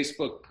those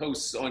Facebook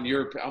posts on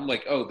your. I'm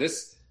like, oh,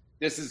 this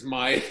is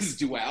my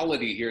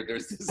duality here.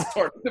 There's this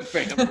part of the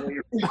family,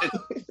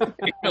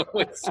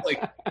 it's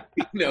like,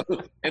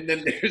 and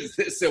then there's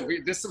this. So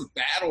there's some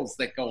battles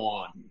that go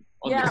on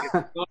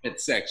the comment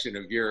section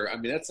of your. I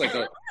mean, that's like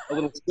a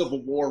little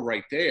civil war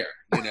right there.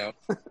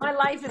 My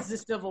life is the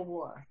civil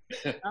war.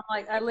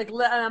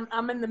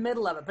 I'm in the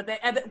middle of it. But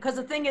because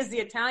the thing is, the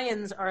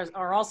Italians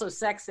are also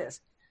sexist.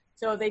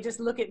 So they just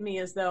look at me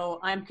as though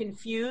I'm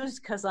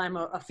confused because I'm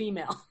a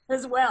female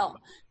as well.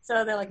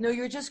 So they're like, no,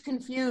 you're just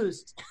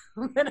confused.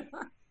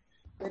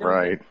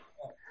 Right.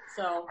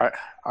 So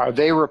are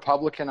they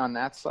Republican on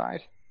that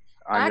side?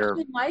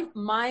 Actually,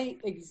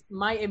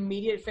 my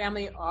immediate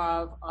family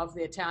of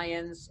the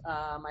Italians,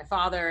 my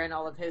father and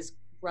all of his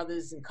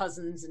brothers and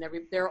cousins and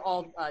they're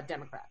all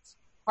Democrats,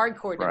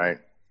 hardcore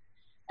Democrats.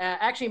 Right.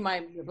 Actually,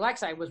 the black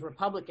side was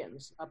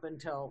Republicans up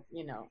until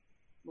the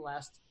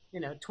last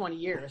 20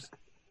 years.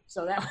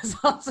 So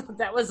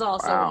that was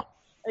also wow.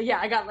 Yeah,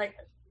 I got like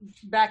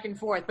back and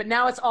forth, but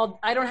now it's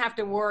all, I don't have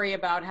to worry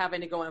about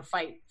having to go and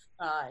fight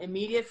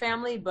immediate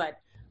family, but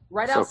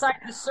outside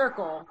the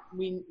circle,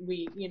 we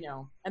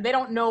and they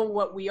don't know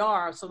what we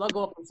are, so they'll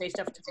go up and say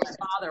stuff to my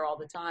father all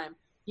the time.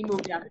 He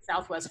moved out to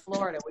Southwest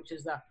Florida, which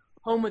is the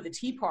home of the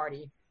Tea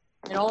Party,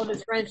 and all of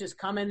his friends just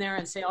come in there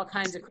and say all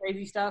kinds of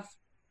crazy stuff.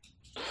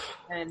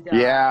 And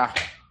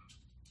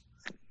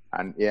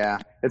And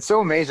it's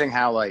so amazing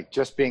how like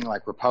just being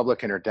like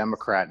Republican or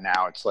Democrat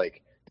now, it's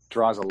like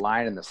draws a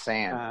line in the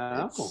sand.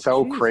 It's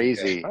so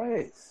crazy.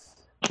 Christ.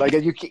 Like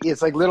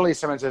it's like literally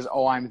someone says,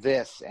 "Oh, I'm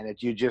this," and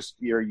you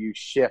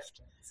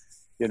shift,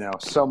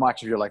 so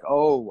much of you're like,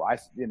 "Oh,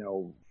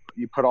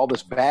 you put all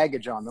this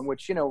baggage on them,"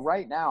 which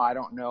right now I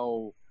don't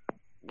know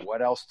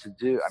what else to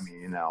do. I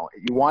mean,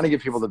 you want to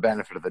give people the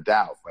benefit of the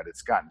doubt, but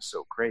it's gotten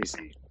so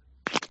crazy.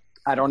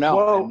 I don't know.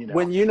 Well,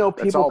 when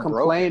people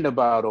complain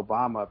about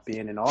Obama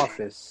being in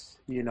office,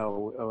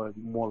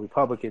 more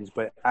Republicans,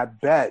 but I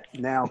bet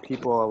now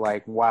people are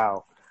like,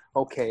 wow,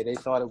 okay, they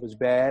thought it was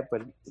bad,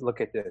 but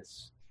look at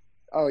this.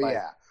 Oh,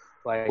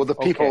 well, the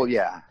people,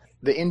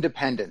 the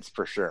independents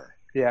for sure.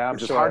 Yeah, I'm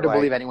sure. It's hard to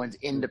believe anyone's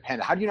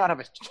independent. How do you not have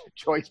a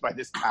choice by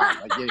this time?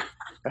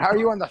 How are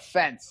you on the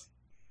fence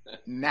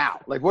now?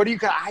 Like, what do you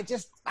got?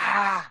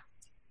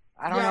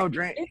 I don't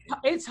know.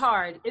 It's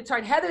hard. It's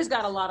hard. Heather's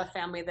got a lot of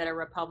family that are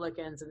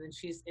Republicans, and then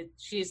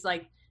she's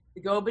like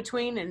the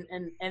go-between,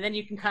 and then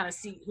you can kind of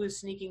see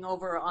who's sneaking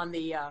over on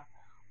the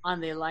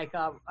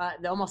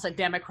almost a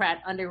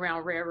Democrat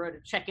Underground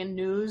Railroad check-in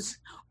news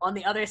on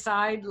the other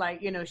side.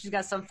 Like, she's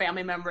got some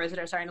family members that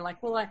are starting to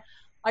like, well,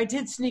 I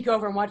did sneak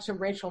over and watch some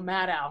Rachel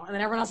Maddow, and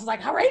then everyone else is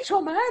like,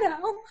 Rachel Maddow?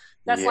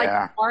 That's like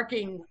the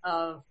barking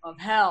of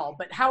hell.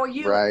 But how are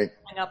you coming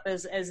up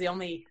as the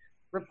only?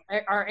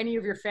 Are any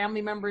of your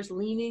family members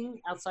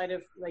leaning outside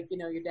of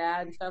your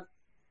dad and stuff?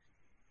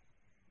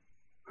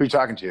 Who are you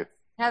talking to?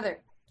 Heather.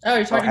 Oh,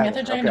 you're talking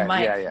Heather Jane to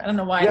Mike. I don't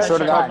know why. Yeah, so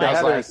did I.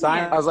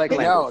 I was like,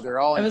 no, they're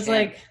all. I was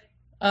like,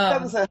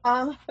 that was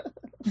huh?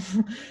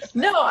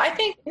 No, I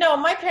think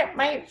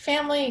my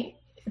family.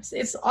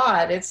 It's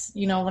odd. It's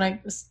when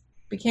I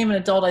became an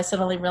adult, I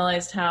suddenly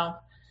realized how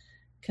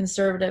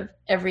conservative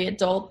every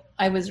adult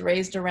I was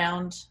raised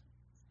around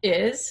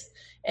is,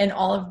 and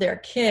all of their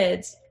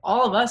kids.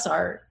 All of us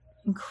are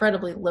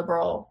incredibly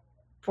liberal,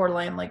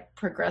 borderline like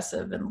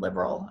progressive and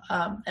liberal,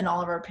 and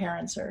all of our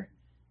parents are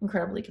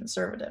incredibly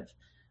conservative.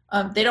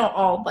 They don't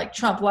all like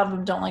Trump. A lot of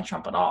them don't like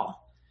Trump at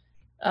all.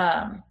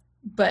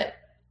 But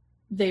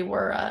they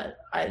were,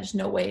 there's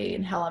no way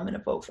in hell I'm going to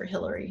vote for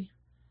Hillary.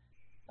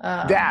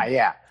 And now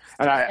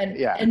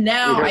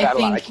I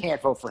think I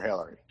can't vote for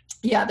Hillary.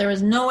 Yeah, there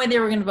was no way they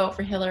were going to vote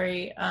for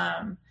Hillary.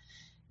 Now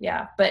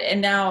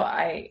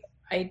I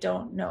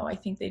don't know. I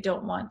think they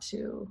don't want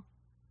to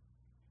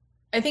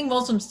I think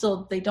most of them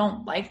still, they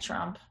don't like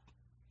Trump.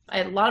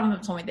 A lot of them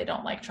have told me they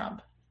don't like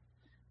Trump,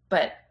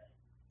 but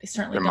they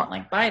certainly don't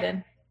like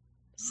Biden.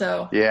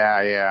 So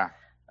yeah.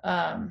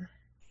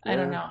 I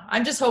don't know.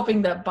 I'm just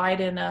hoping that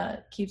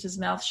Biden keeps his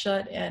mouth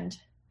shut and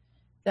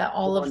that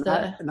all of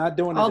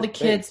the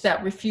kids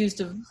that refused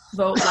to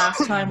vote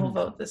last time will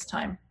vote this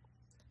time.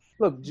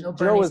 Look,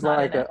 Joe is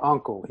like an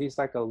uncle. He's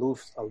like a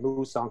loose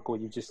uncle.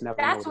 You just never.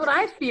 That's what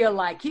I feel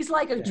like. He's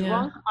like a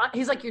drunk.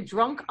 He's like your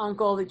drunk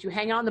uncle that you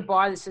hang out in the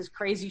bar that says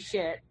crazy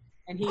shit,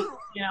 and he,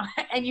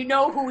 and you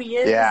know who he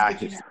is. Yeah,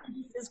 he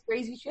says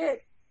crazy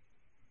shit.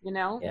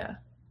 Yeah.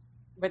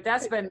 But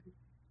that's what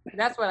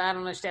I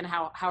don't understand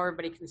how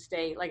everybody can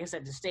stay. Like I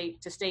said, to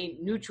stay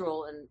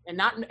neutral and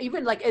not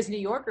even like as New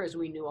Yorkers,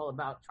 we knew all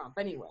about Trump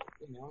anyway.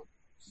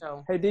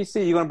 So. Hey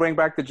DC, you gonna bring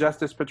back the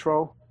Justice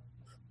Patrol?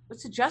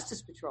 What's the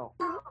Justice Patrol?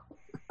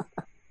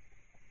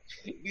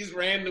 These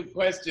random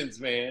questions,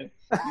 man.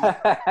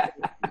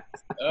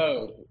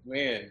 Oh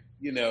man,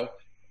 the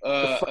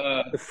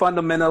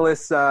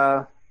fundamentalist,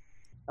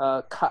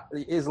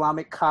 the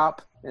Islamic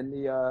cop, and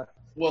the.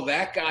 Well,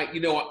 that guy,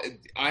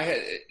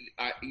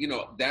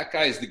 that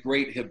guy is the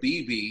great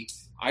Habibi.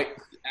 I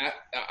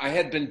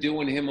had been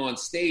doing him on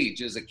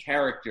stage as a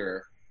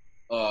character,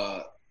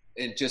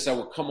 and just I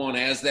would come on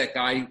as that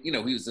guy. He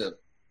was a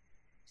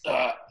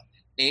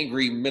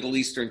angry Middle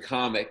Eastern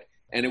comic,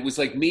 and it was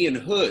like me and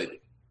Hood,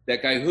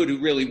 that guy Hood, who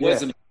really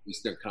was a Middle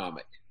Eastern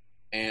comic,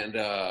 and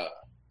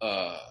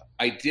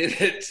I did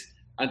it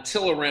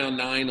until around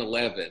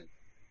 9/11,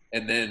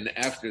 and then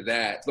after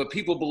that, but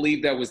people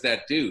believed I was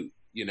that dude.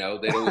 They'd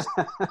always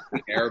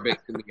speak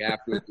Arabic to me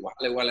afterwards.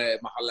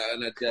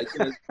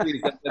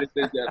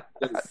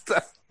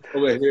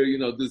 Over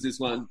here, does this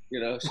one,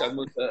 It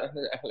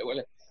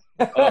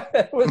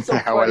was so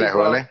funny,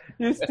 bro.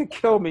 You used to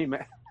kill me,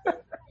 man.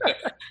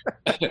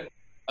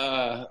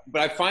 But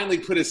I finally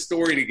put a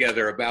story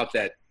together about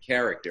that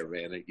character,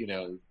 man.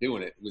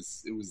 Doing it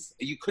was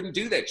you couldn't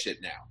do that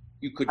shit now.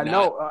 You could not. I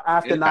know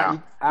after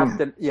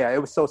it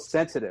was so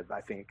sensitive.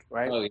 I think,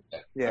 right? Oh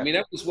yeah. I mean,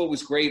 that was what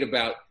was great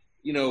about.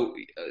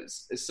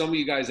 Some of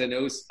you guys I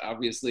know,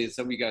 obviously, and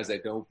some of you guys I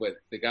don't, but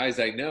the guys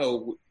I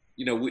know,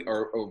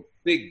 our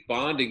big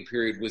bonding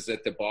period was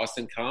at the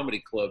Boston Comedy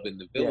Club in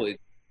the Village.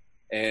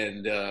 Yeah.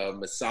 And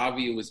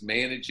Masavia was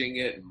managing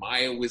it, and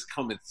Maya was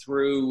coming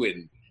through,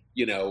 and,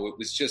 it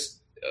was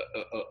just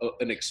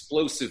an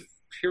explosive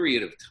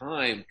period of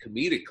time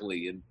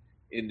comedically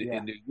in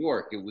New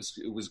York. It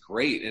was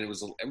great, and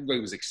everybody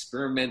was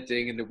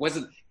experimenting, and it was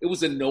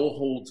a no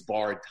holds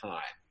barred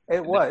time.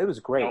 It was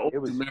great. It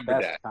was remember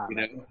best that, time.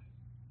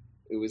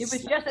 It was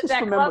just at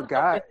that club.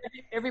 God.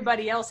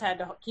 Everybody else had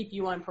to keep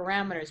you on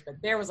parameters,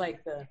 but there was like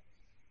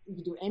you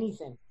could do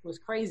anything. It was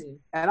crazy.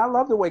 And I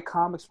love the way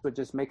comics would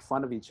just make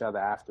fun of each other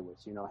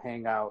afterwards.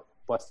 Hang out,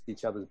 bust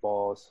each other's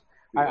balls.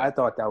 Yeah. I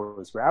thought that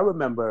was great. I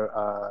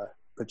remember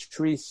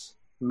Patrice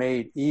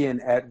made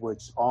Ian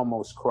Edwards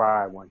almost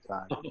cry one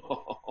time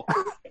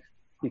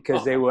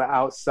because they were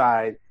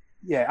outside.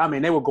 Yeah, I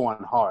mean, they were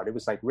going hard. It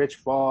was like Rich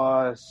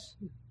Voss,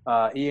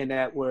 Ian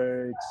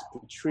Edwards,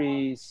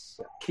 Patrice,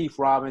 Keith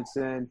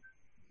Robinson,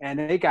 and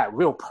they got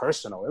real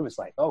personal. It was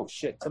like, oh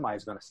shit,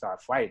 somebody's gonna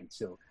start fighting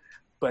too.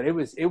 But it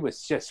was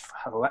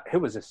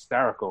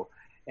hysterical,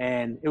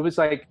 and it was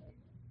like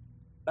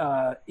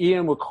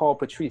Ian would call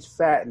Patrice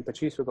fat, and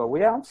Patrice would go,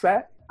 "Well, yeah, I'm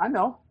fat. I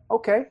know.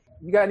 Okay,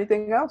 you got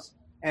anything else?"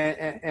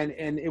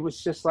 And it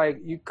was just like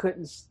you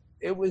couldn't.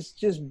 It was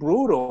just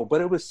brutal,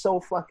 but it was so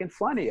fucking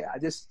funny.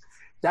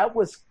 That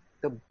was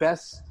the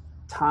best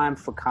time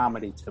for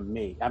comedy to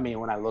me. I mean,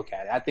 when I look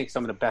at it, I think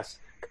some of the best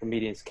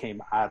comedians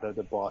came out of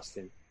the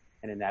Boston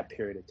and in that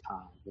period of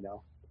time.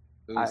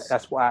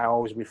 That's why I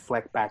always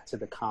reflect back to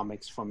the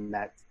comics from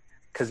that,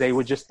 because they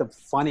were just the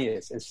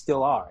funniest and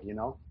still are.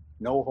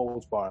 No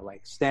holds barred.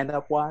 Like stand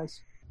up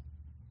wise,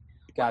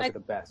 you guys are the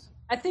best.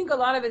 I think a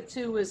lot of it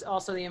too is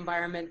also the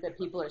environment that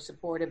people are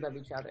supportive of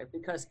each other,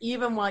 because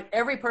even like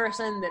every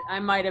person that I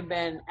might have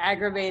been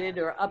aggravated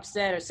or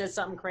upset or said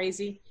something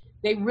crazy,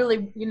 they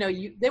really,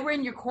 they were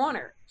in your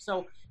corner.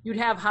 So you'd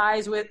have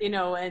highs with,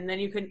 and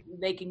then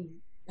they can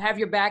have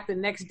your back the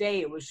next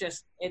day. It was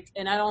just,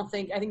 and I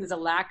think there's a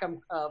lack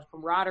of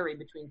camaraderie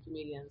between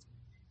comedians.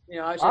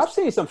 I've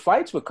seen some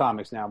fights with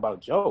comics now about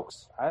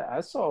jokes.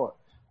 I saw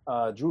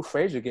Drew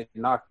Frazier get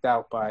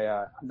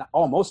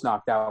almost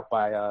knocked out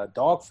by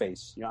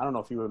Dogface. I don't know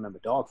if you remember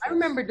Dogface. I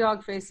remember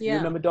Dogface. Yeah. You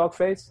remember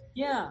Dogface?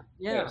 Yeah.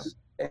 Yes.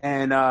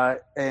 And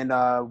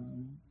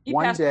he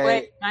one passed day,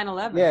 away at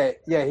 9/11.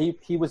 Yeah.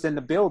 He was in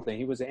the building.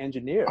 He was an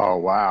engineer. Oh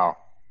wow.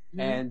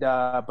 And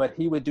but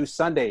he would do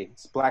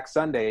Sundays, Black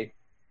Sunday,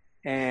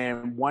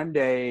 and one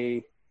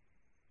day,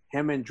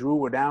 him and Drew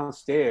were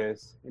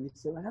downstairs, and he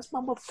said, "That's my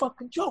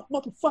motherfucking joke,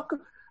 motherfucker."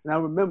 And I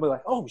remember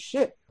like, "Oh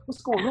shit,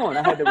 what's going on?"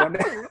 I had to run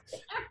there.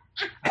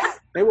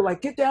 They were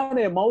like, "Get down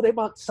there, Mo. They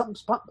about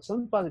something's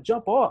about to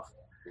jump off."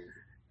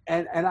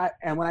 And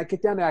when I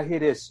get down there, I hear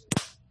this,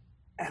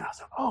 And I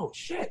was like, oh,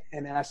 shit.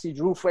 And then I see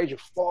Drew Frazier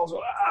falls,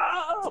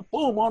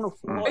 boom, on the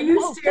floor. Are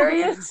you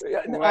serious?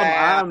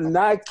 Wow. I'm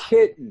not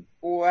kidding.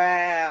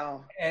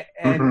 Wow.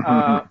 And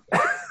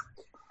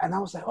and I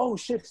was like, oh,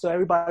 shit. So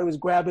everybody was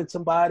grabbing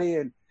somebody.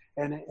 And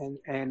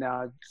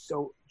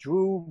so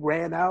Drew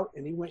ran out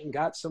and he went and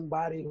got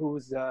somebody who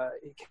was,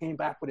 he came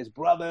back with his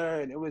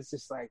brother. And it was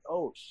just like,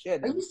 oh,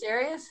 shit. Are you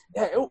serious?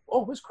 Yeah. It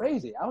was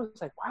crazy. I was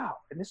like, wow.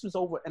 And this was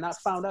over. And I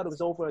found out it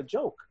was over a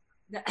joke.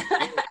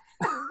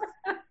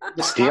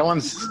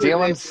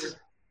 Stealings.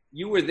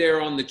 You were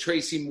there on the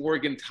Tracy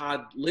Morgan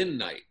Todd Lynn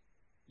night.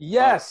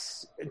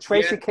 Yes.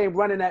 Tracy came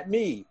running at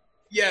me.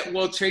 Yeah,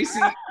 well, Tracy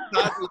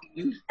Todd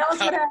Lynn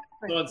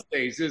on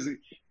stage.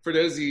 For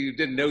those of you who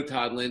didn't know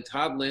Todd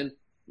Lynn,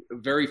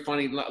 very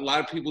funny. A lot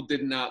of people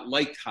did not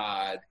like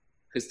Todd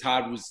because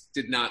Todd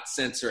did not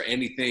censor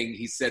anything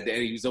he said.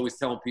 And he was always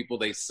telling people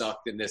they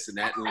sucked and this and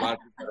that, and a lot of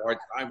people had a hard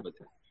time with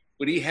it.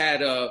 But he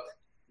had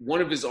one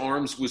of his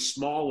arms was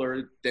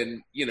smaller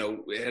than,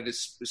 it had a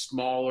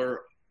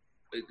smaller.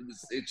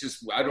 It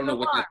just I don't know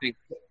what the thing.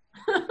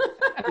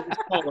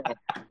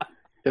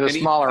 It was a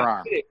smaller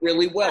arm. He did it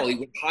really well. He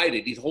would hide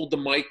it. He'd hold the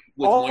mic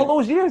with all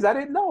those years. I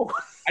didn't know.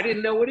 I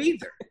didn't know it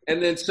either.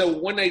 And then so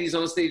one night he's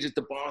on stage at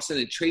the Boston,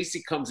 and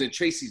Tracy comes in.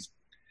 Tracy's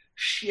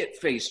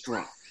shit-faced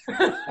drunk.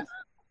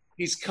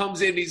 He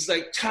comes in. He's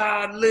like,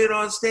 Todd Lynn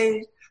on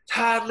stage.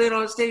 Todd Lynn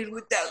on stage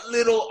with that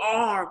little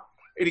arm.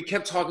 And he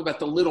kept talking about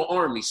the little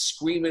arm. He's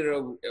screaming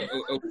over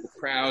the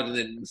crowd. And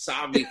then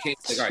Savia came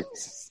like, all right,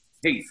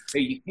 hey,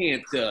 you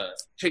can't,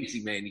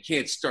 Tracy, man, you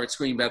can't start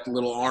screaming about the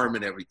little arm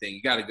and everything.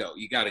 You got to go.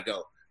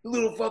 The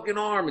little fucking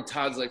arm. And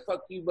Todd's like,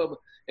 fuck you, Bubba.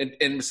 And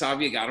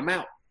Savia got him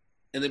out.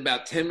 And then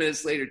about 10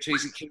 minutes later,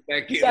 Tracy came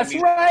back in. That's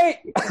right.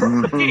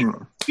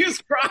 He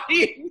was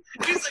crying.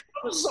 He's like,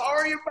 I'm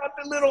sorry about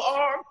the little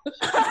arm.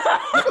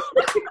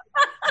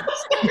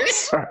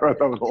 Sorry about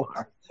the little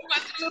arm.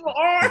 About the little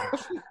arm.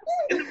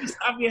 And then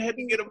Savia had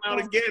to get him out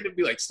again and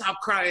be like, stop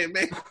crying,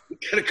 man. You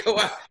got to go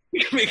out.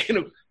 You're making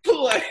him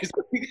pull out.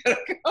 You got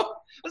to go.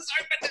 I'm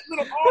sorry about that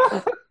little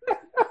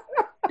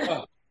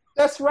arm.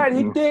 That's right.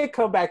 He did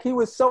come back. He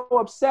was so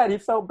upset. He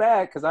felt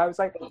bad because I was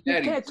like,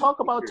 you can't talk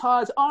about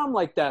Todd's arm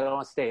like that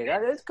on stage.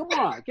 Come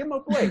on, give him a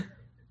break.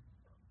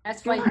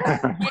 That's like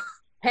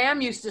Pam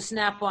used to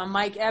snap on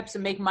Mike Epps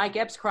and make Mike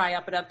Epps cry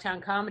up at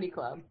Uptown Comedy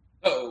Club.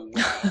 Oh,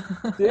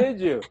 wow. Did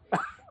you? Wow.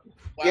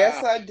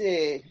 Yes, I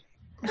did.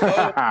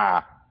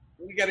 Oh,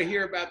 we got to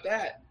hear about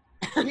that.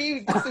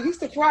 He used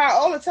to cry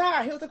all the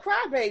time. He was a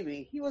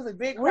crybaby. He was a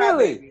big crybaby.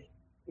 Really?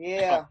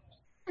 Yeah.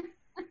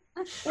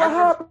 What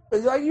happened?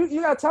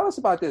 You got to tell us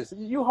about this.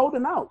 You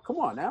holding out. Come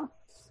on now.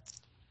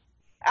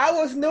 I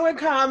was new in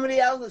comedy.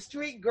 I was a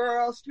street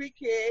girl, street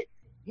kid.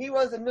 He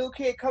was a new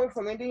kid coming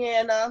from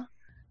Indiana,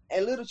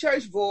 a little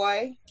church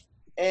boy,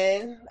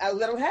 and I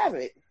let him have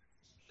it.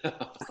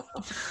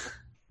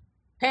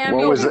 Pam,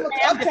 what was it?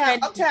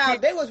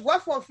 Uptown, they was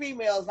rough on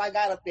females. I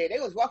got up there. They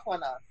was rough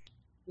on us.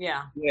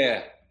 Yeah.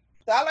 Yeah.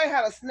 So I learned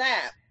how to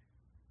snap.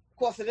 Of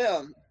course, of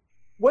them.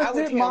 Was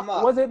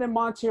it in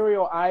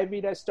Monterio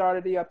Ivy that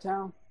started the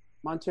Uptown?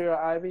 Monterio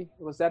Ivy?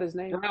 Was that his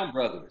name? Brown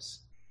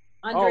Brothers.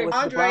 Andre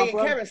and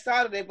Kevin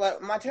started it,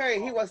 but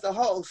Monterio, he was the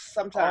host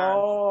sometimes.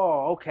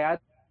 Oh, okay. I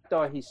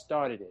thought he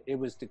started it. It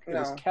was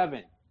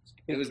Kevin.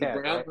 It was the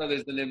Brown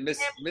Brothers, and then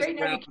Miss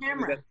Brown.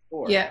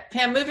 Yeah,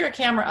 Pam, move your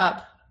camera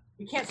up.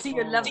 You can't see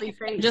your lovely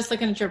face. Just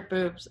looking at your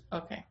boobs.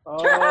 Okay.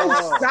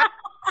 Oh.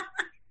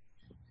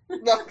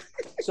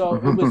 So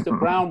it was the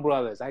Brown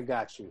Brothers. I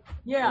got you.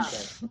 Yeah.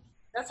 Okay.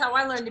 That's how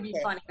I learned to be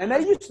funny. And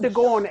they used to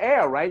go on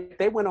air, right?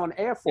 They went on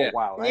air for a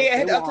while, right?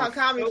 Yeah, the Uptown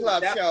Comedy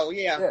Club show,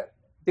 yeah.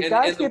 Did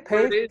guys get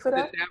paid for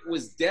that? That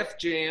was Def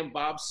Jam.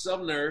 Bob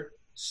Sumner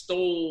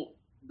stole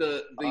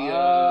the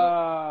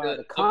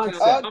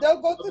concept.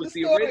 Don't go through the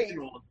story.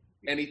 Original,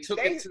 and he took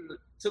it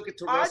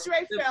to Russell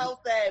Andre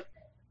felt that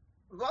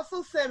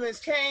Russell Simmons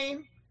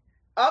came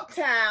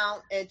uptown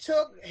and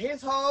took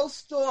his whole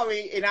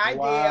story and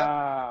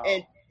idea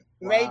and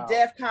made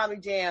Def Comedy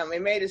Jam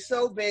and made it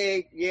so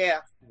big.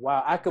 Yeah.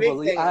 Wow, I could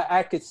believe.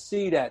 I could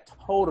see that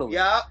totally.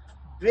 Yup,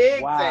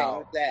 big thing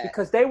with that.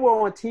 Because they were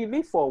on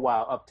TV for a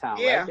while uptown.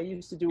 Yeah. Right? They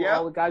used to do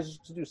all the guys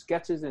used to do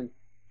sketches and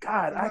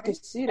God, I could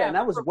see that. And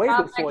that was way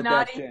before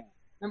Def Jam.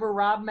 Remember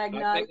Rob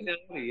Magnotti?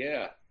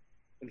 Yeah.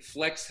 And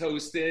Flex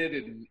hosted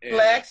and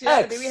Flex.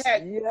 Yeah. Then we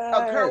had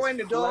Kerwin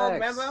the dog.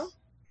 Remember?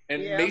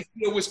 And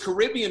Maceo was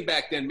Caribbean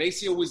back then.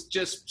 Maceo was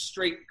just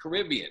straight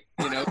Caribbean,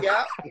 you know.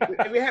 Yeah.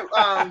 And we had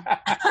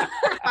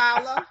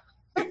Fowler.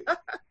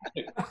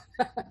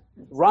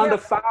 Rhonda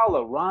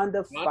Fowler.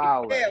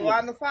 Yeah,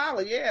 Rhonda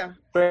Fowler, yeah.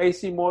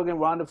 Tracy Morgan,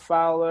 Rhonda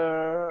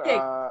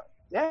Fowler.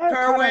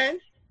 Kerwin.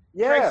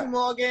 Tracy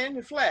Morgan,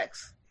 and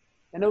Flex.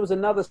 And there was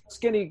another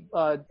skinny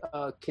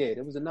kid.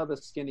 There was another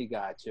skinny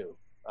guy, too.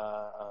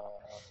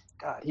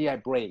 God, he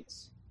had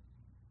braids.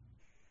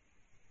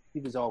 He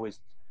was always...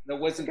 That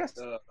wasn't...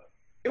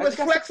 it was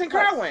Flex and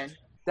Kerwin.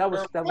 That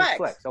was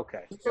Flex.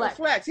 Okay.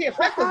 Flex. Yeah,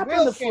 Flex was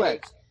real skinny.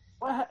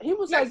 Well, he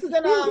was Flex is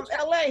in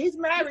L.A. He's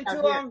married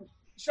to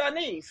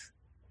Shanice.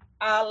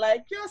 I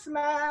like your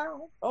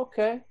smile.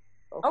 Okay.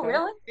 Oh,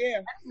 really? Yeah.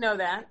 I didn't know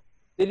that.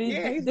 Did he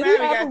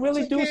ever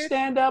really do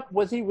stand up?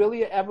 Was he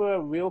really ever a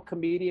real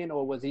comedian,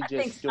 or was he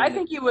just? I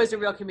think he was a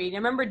real comedian. I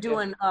remember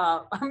doing.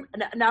 Now I'm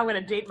going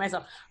to date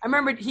myself. I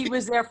remember he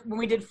was there when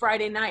we did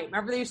Friday night.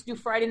 Remember they used to do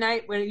Friday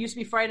night when it used to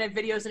be Friday night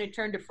videos, and it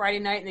turned to Friday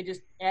night, and they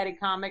just added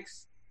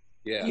comics.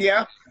 Yeah.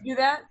 Yeah. Do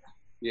that?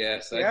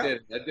 Yes, I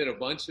did. I did a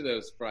bunch of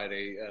those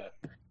Friday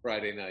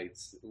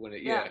nights when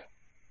it. Yeah.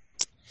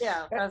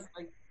 Yeah. I was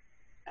like.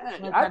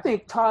 I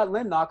think Todd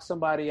Lynn knocked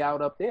somebody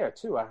out up there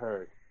too. I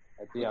heard.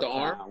 With the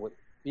arm? With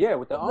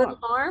the arm.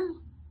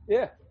 Arm?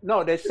 Yeah.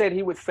 No, they said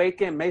he would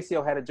fake in.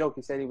 Maceo had a joke.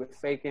 He said he would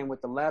fake in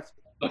with the left,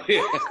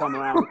 come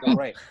around with the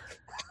right.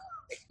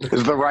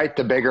 Is the right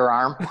the bigger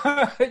arm?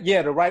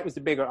 Yeah, the right was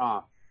the bigger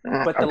arm.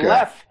 But the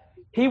left,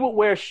 he would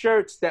wear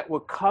shirts that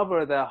would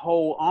cover the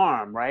whole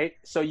arm, right?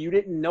 So you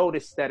didn't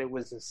notice that it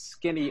was a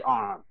skinny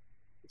arm.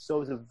 So it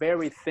was a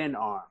very thin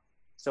arm.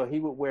 So he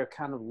would wear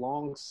kind of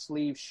long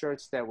sleeve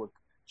shirts that would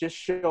just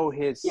show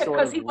his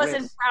because he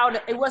wasn't proud.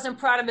 It wasn't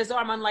proud of his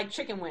arm, unlike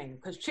Chicken Wing.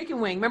 Because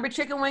Chicken Wing, remember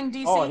Chicken Wing,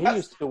 DC? Oh, he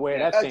used to wear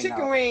that thing.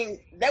 Chicken Wing,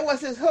 that was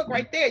his hook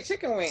right there.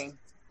 Chicken Wing,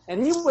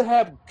 and he would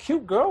have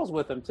cute girls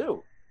with him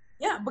too.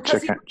 Yeah,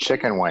 because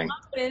chicken wing.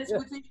 Confidence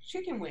with his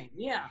Chicken Wing.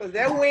 Yeah, because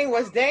that wing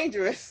was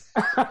dangerous.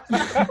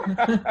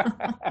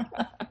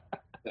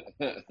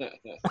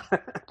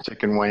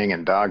 Chicken Wing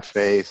and Dog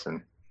Face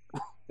and.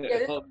 Yeah,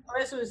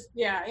 this was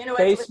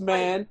Face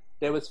Man.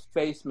 There was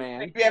Face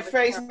Man. Yeah,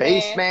 Face Man.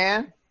 Face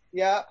Man.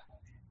 Yeah.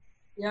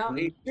 Yeah.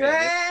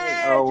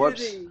 Oh,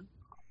 whoops.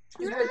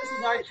 This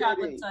is our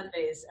chocolate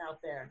sundaes out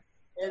there.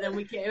 And then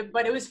we came,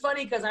 but it was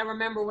funny because I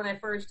remember when I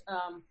first,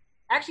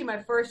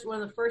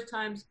 one of the first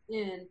times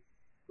in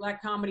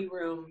Black Comedy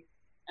Room,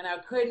 and I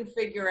couldn't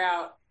figure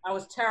out, I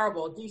was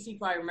terrible. DC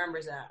probably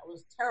remembers that. I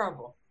was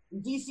terrible.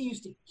 And DC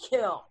used to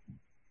kill.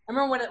 I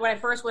remember when I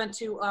first went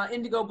to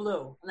Indigo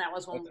Blue, and that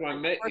was the first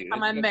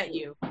time I met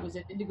you. It was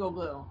at Indigo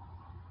Blue.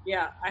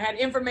 Yeah, I had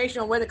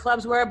information on where the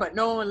clubs were, but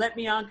no one would let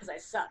me on because I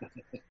sucked.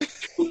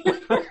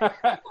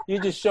 You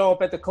just show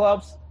up at the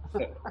clubs?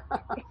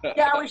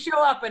 Yeah, I would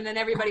show up, and then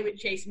everybody would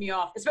chase me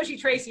off, especially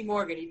Tracy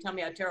Morgan. He'd tell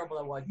me how terrible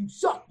I was. You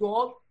suck,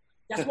 dog.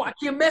 That's why I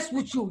can't mess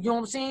with you. You know what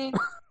I'm saying?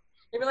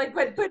 They'd be like,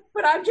 but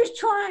I'm just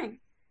trying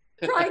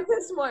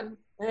this one.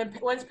 And then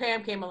once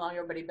Pam came along,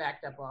 everybody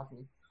backed up off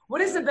me.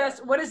 What is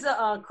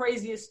the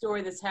craziest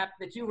story that's happened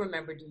that you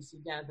remember,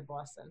 DC, down at the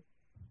Boston?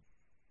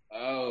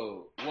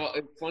 Oh, well,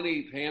 it's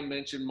funny Pam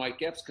mentioned Mike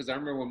Epps, because I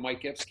remember when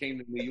Mike Epps came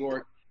to New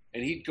York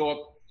and he'd go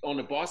up on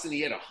the Boston, he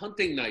had a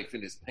hunting knife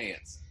in his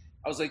pants.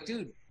 I was like,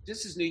 dude,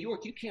 this is New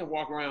York. You can't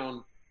walk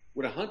around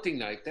with a hunting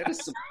knife. That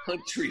is some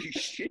country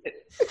shit.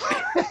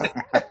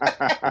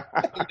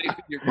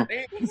 Your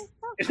pants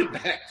in the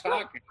back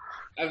pocket.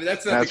 I mean,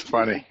 that's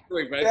funny.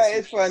 Story, but yeah,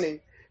 it's funny.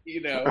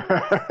 You know.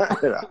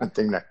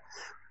 Hunting knife.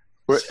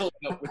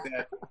 Up with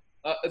that.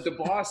 The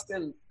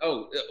Boston,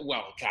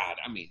 well, God,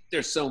 I mean,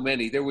 there's so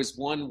many. There was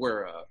one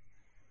where,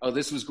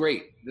 this was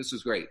great.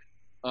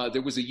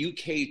 There was a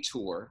UK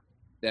tour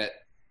that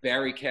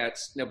Barry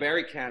Katz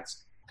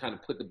kind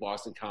of put the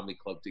Boston Comedy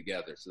Club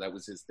together. So that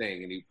was his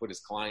thing. And he put his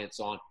clients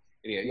on.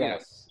 And he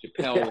had,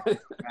 Chappelle,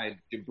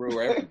 Jim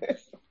Brewer, everything.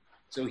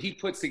 So he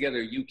puts together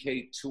a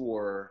UK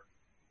tour.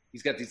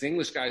 He's got these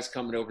English guys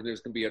coming over.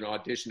 There's going to be an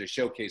audition, a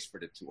showcase for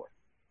the tour.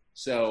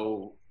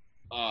 So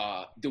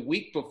the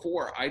week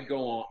before I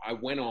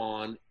went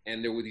on,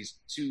 and there were these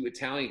two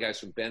Italian guys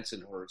from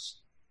Bensonhurst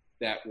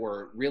that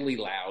were really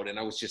loud, and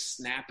I was just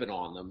snapping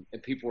on them,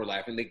 and people were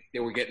laughing. They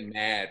were getting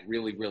mad,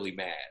 really, really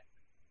mad.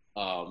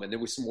 And there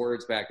was some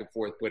words back and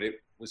forth, but it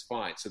was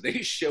fine. So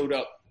they showed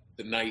up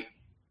the night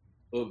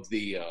of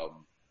the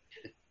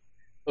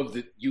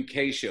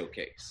UK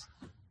showcase,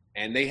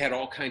 and they had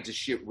all kinds of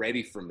shit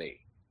ready for me.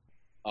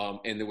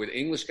 And there were the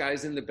English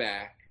guys in the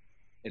back,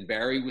 and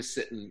Barry was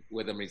sitting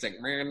with him. He's like,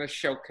 man, this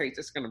showcase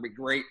is going to be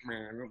great,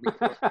 man. It'll be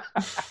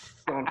it's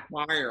on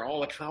fire.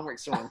 All the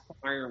comics are on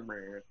fire,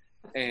 man.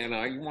 And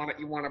you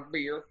want a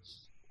beer?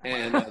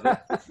 And in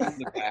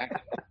the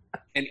back.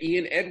 And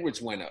Ian Edwards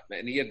went up,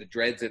 and he had the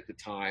dreads at the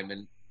time.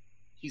 And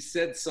he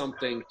said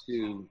something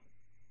to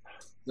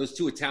those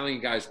two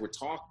Italian guys were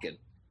talking.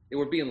 They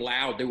were being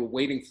loud. They were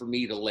waiting for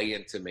me to lay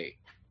into me.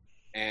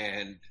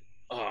 And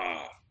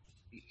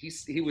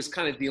he was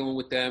kind of dealing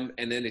with them.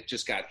 And then it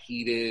just got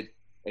heated.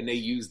 And they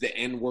used the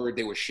N-word.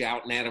 They were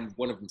shouting at him.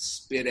 One of them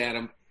spit at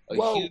him.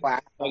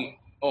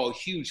 A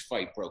huge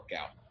fight broke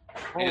out.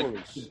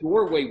 And the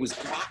doorway was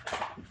blocked.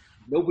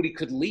 Nobody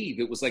could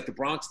leave. It was like the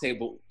Bronx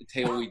table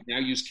we now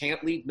use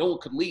can't leave. No one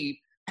could leave.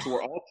 So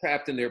we're all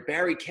trapped in there.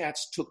 Barry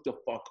Katz took the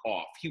fuck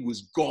off. He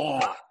was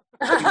gone.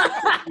 He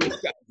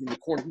was in the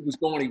corner. He was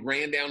gone. He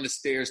ran down the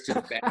stairs to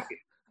the back.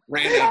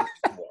 Ran out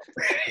the door.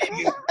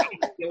 See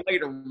you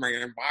later,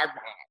 man.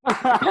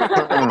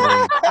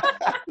 Bye-bye.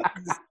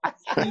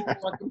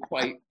 Fucking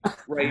fight,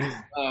 right?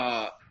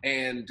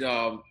 And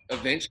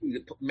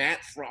eventually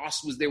Matt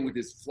Frost was there with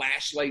his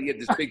flashlight. He had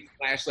this big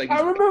flashlight.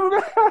 I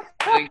remember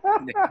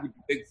that.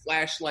 Big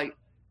flashlight.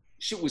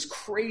 Shit was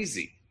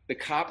crazy. the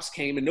cops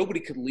came and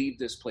nobody could leave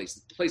this place.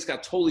 The place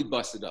got totally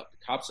busted up.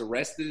 The cops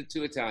arrested the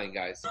 2 Italian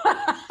guys.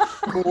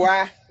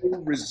 Wow.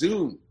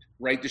 Resumed,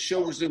 right? The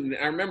show resumed.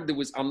 And I remember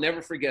I'll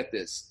never forget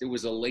this. There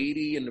was a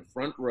lady in the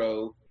front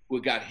row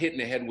who got hit in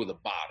the head with a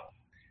bottle.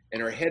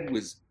 And her head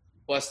was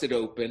busted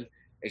open.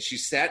 And she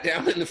sat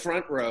down in the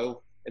front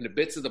row and the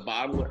bits of the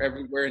bottle were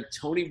everywhere. And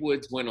Tony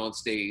Woods went on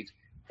stage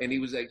and he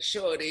was like,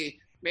 "Shorty,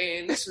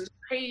 man, this is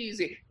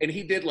crazy." And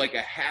he did like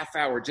a half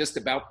hour just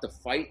about the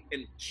fight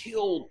and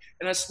killed.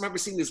 And I just remember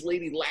seeing this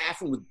lady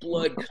laughing with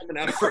blood coming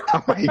out of her.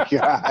 Oh my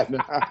God.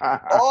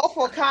 All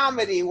for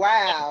comedy.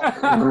 Wow.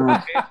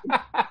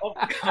 All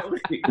for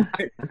comedy.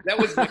 That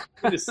was the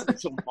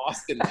quintessential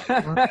Boston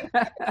night.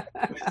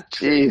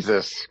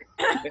 Jesus.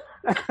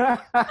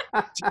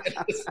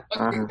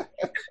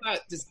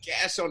 Just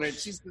gash on her and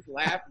she's just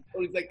laughing.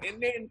 Tony's like,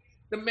 and then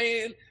the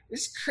man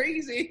is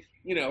crazy.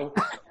 You know,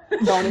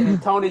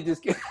 Tony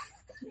just gets.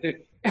 He's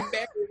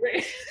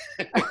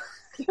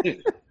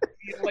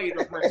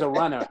a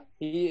runner.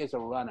 He is a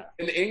runner.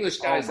 And the English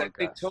guys, I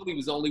think Tony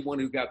was the only one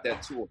who got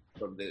that tour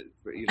from the,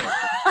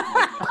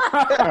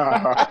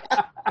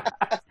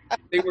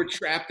 they were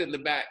trapped in the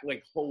back,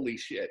 like, holy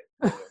shit.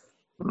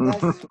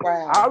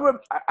 Wow.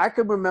 I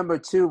could remember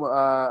too.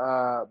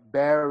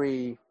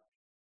 Barry,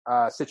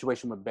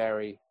 situation with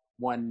Barry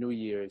one New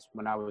Year's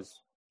when I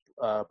was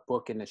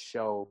booking the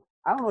show.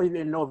 I don't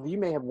even know if you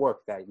may have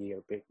worked that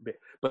year,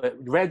 but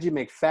Reggie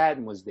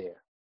McFadden was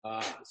there.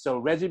 So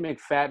Reggie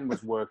McFadden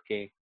was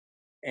working,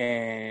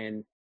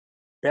 and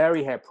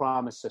Barry had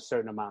promised a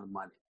certain amount of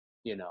money,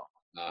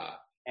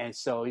 And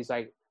so he's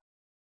like,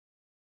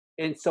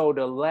 and so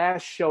the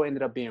last show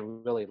ended up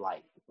being really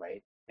light,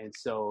 right? And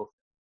so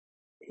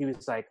he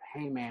was like,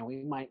 "Hey man,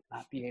 we might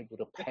not be able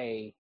to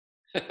pay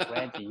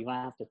Reggie. You're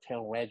gonna have to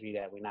tell Reggie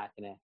that we're not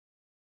gonna.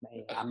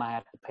 I might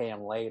have to pay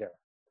him later.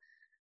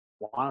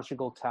 Why don't you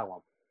go tell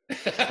him?"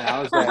 And I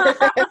was like,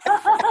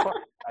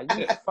 "Are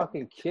you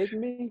fucking kidding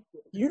me?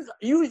 You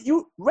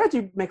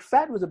Reggie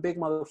McFadden was a big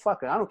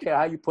motherfucker. I don't care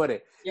how you put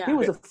it. Yeah. He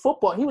was an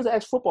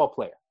ex-football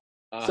player.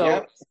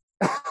 So,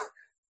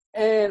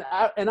 and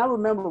I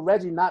remember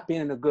Reggie not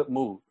being in a good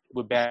mood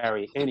with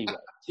Barry anyway.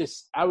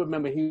 I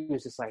remember he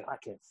was just like, "I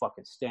can't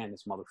fucking stand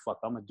this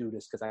motherfucker. I'm gonna do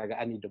this because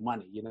I need the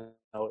money."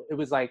 It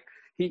was like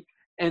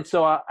and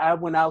so I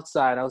went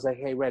outside. I was like,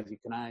 "Hey Reggie,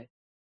 can I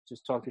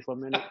just talk to you for a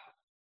minute?"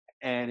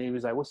 And he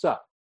was like, "What's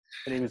up?"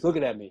 And he was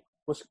looking at me.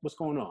 What's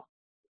going on?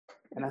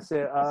 And I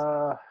said,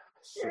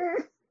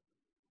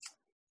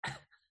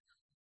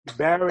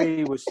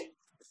 Barry was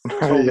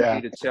told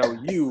me to tell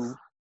you,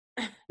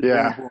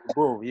 boom, boom,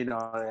 boom,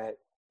 that."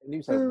 And he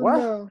was like, "What?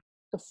 No.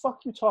 The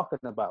fuck you talking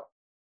about?"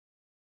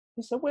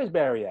 He said, "Where's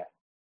Barry at?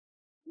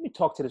 Let me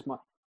talk to this man."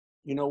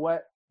 You know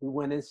what? We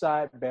went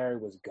inside. Barry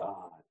was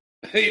gone.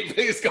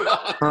 He's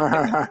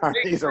gone.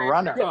 He's a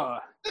runner.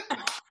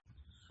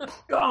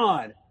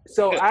 Gone.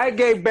 So I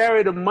gave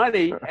Barry the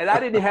money, and I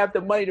didn't have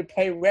the money to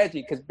pay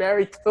Reggie because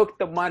Barry took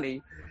the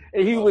money,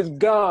 and he was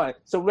gone.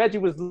 So Reggie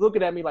was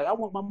looking at me like, "I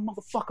want my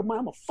motherfucking money.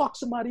 I'm going to fuck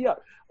somebody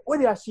up. What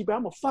did I see, Barry?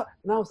 I'm going to fuck."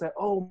 And I was like,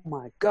 "Oh,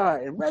 my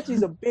God." And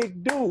Reggie's a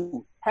big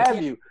dude.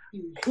 Have you?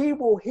 He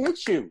will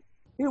hit you.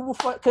 He will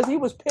fuck because he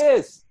was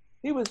pissed.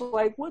 He was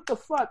like, "What the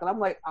fuck?" And I'm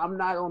like, "I'm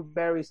not on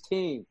Barry's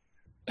team.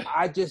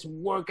 I just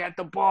work at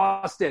the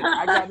Boston.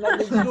 I got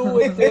nothing to do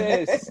with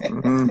this."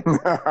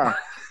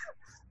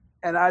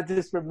 And I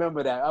just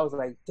remember that. I was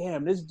like,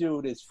 "Damn, this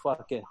dude is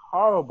fucking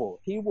horrible.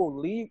 He will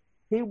leave.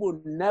 He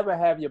will never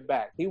have your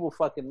back. He will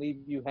fucking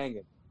leave you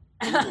hanging.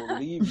 He will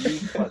leave you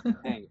fucking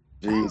hanging."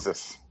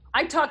 Jesus.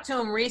 I talked to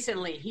him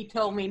recently. He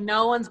told me,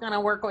 "No one's going to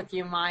work with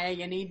you, Maya.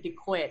 You need to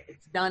quit.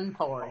 It's done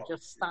for.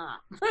 Just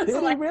stop." Did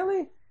he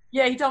really?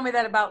 Yeah, he told me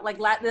that about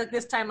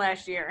this time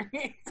last year.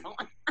 Did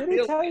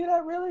he tell you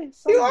that really?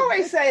 You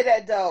always say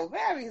that though.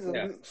 Barry's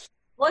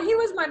Well, he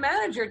was my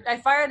manager. I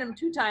fired him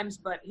 2 times,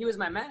 but he was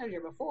my manager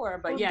before.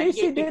 But yeah,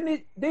 DC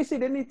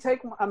didn't he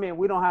take? I mean,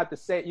 we don't have to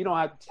say. You don't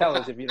have to tell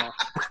us if you don't.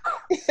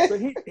 But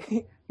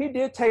he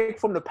did take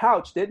from the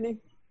pouch, didn't he?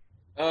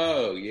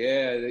 Oh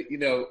yeah,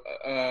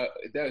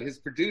 his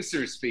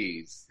producer's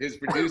fees,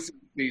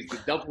 the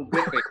double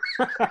dipping.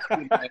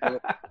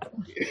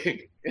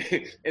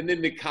 And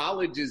then the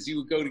colleges, you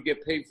would go to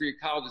get paid for your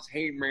colleges.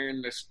 "Hey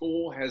man, the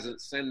school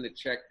hasn't sent the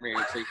check,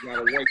 man, so you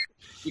gotta wait."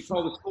 You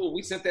call the school.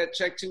 "We sent that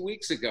check 2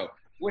 weeks ago.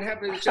 What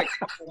happened to the check?"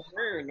 "Oh,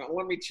 man,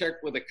 let me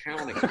check with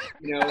accounting."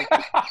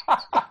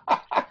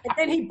 And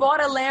then he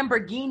bought a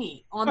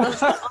Lamborghini on the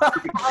check.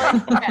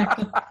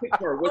 It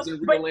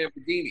wasn't a real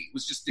Lamborghini. It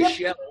was just a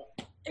shell.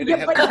 And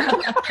but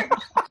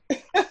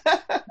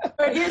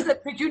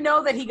did you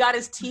know that he got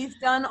his teeth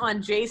done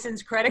on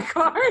Jason's credit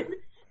card?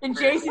 And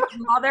Jason's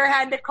mother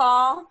had to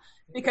call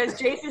because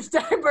Jason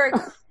Steinberg,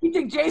 he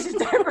took Jason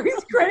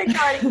Steinberg's credit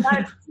card and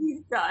got his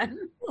teeth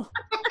done.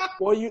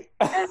 Well,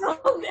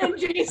 and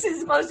Jason's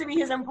supposed to be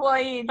his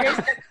employee. And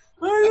Jason's like,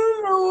 "I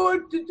don't know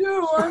what to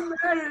do. I'm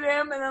mad at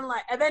him."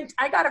 And then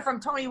I got it from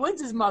Tony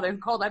Woods' mother who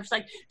called up. She's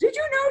like, "Did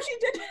you know she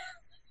did?"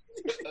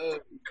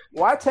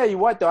 Well, I tell you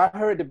what, though, I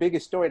heard the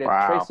biggest story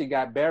that Tracy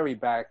got Barry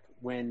back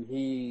when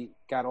he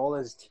got all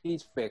his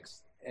teeth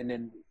fixed and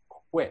then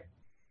quit,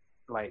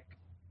 like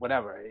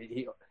whatever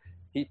he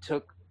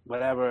took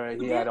whatever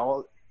he had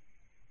all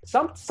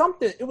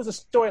something. It was a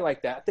story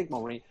like that. I think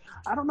Maureen.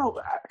 I don't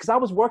know because I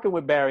was working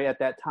with Barry at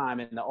that time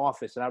in the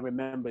office, and I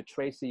remember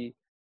Tracy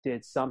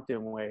did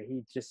something where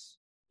he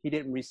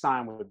didn't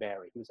re-sign with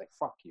Barry. He was like,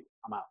 "Fuck you,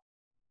 I'm out."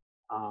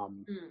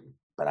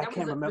 But I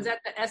can't remember. Was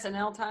that the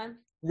SNL time?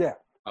 Yeah.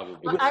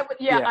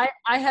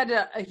 I had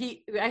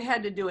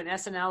to do an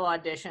SNL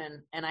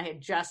audition, and I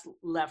had just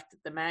left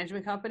the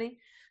management company,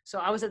 so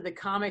I was at the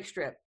comic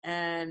strip,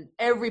 and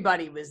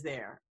everybody was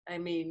there. I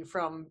mean,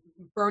 from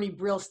Bernie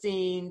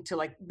Brillstein to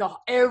like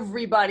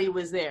everybody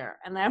was there,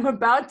 and I'm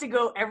about to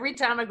go. Every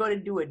time I go to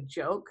do a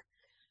joke,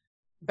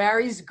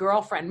 Barry's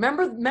girlfriend.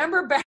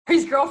 Remember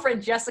Barry's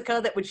girlfriend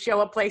Jessica that would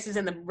show up places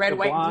in the red,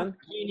 white, and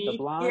bikini. The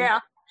blonde? Yeah.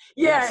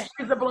 Yes.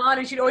 She's the blonde,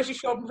 and she'd always just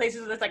show up in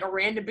places with like a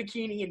random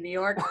bikini in New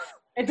York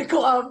at the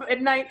club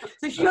at night.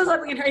 So she shows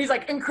up, and he's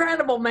like,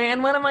 "Incredible,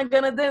 man! What am I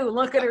gonna do?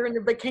 Look at her in the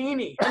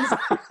bikini."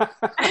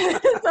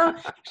 So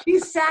she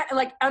sat, and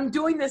like, I'm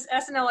doing this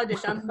SNL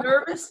audition. I'm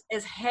nervous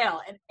as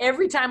hell, and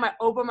every time I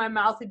open my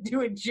mouth to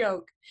do a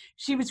joke,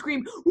 she would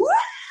scream, "Wow,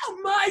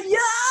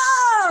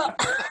 Maya!"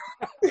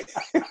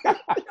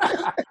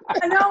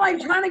 And I'm like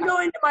trying to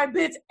go into my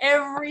bits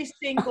every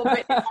single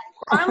bit. I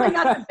finally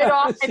got the bit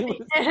off at the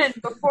end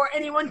before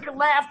anyone could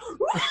laugh.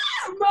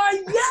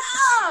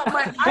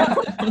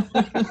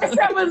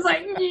 That was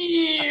like,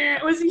 yeah.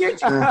 It was the year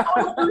 2000. I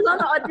was on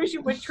the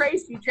audition with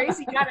Tracy.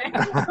 Tracy got it.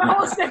 I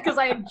almost said because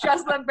I had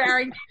just left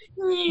Barry.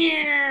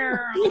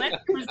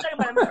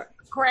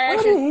 Crash.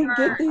 Why did he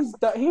get these?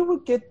 He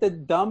would get the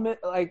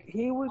dumbest. Like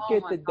he would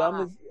get the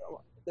dumbest.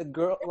 The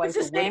girl, it like was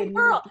the same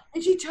girl,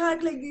 and she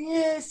talked like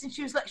this, and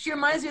she was like, she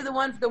reminds me of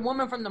the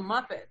woman from the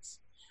Muppets.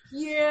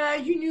 Yeah,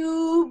 you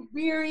knew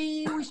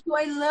Barry.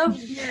 I loved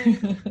Barry.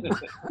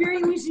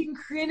 Barry was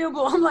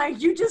incredible. I'm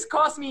like, you just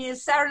cost me a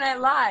Saturday Night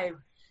Live.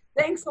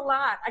 Thanks a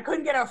lot. I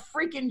couldn't get a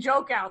freaking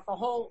joke out.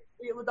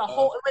 It was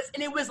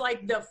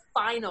like the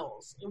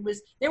finals.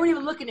 They weren't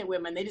even looking at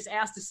women. They just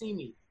asked to see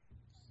me,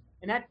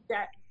 and that.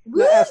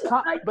 But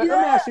let me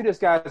ask you this,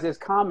 guys. As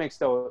comics,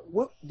 though,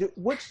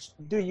 which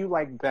do you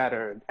like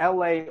better,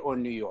 L.A. or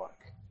New York?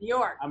 New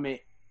York. I mean,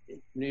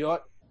 New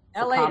York.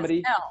 L.A.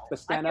 comedy, for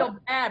stand-up. I feel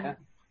bad. Yeah.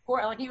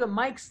 Like even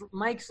Mike's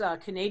a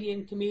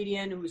Canadian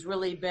comedian who's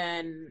really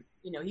been,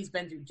 he's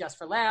been through Just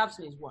for Laughs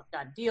and he's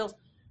got deals.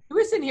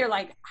 We're sitting here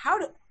like,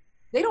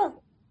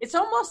 it's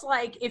almost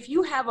like if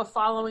you have a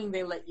following,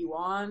 they let you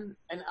on,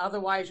 and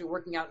otherwise you're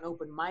working out in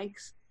open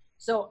mics.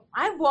 So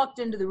I walked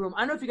into the room.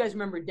 I don't know if you guys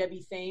remember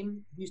Debbie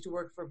Fame, who used to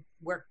work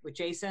with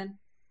Jason.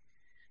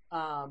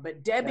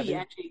 But Debbie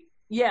actually,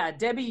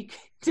 Debbie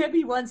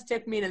once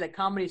took me to the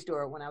Comedy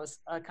Store when I was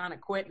kind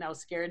of quit and I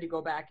was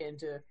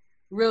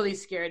really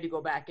scared to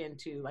go back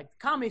into like the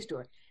Comedy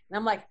Store. And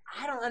I'm like,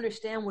 I don't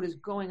understand what is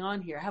going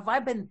on here.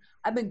 I've been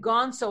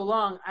gone so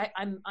long.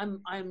 I'm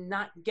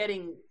not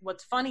getting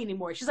what's funny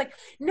anymore. She's like,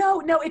 no,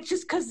 it's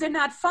just because they're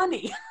not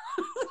funny.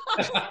 I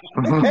was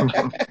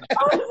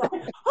like,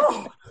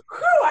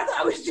 I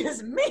thought it was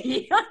just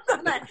me. I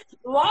thought I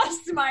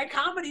lost my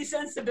comedy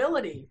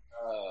sensibility.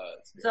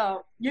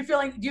 So do you feel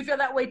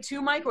that way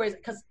too, Mike, or is it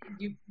because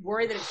you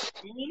worry that it's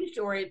changed,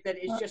 or that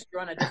it's just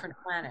you're on a different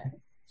planet?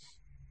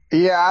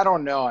 Yeah, I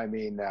don't know. I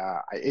mean,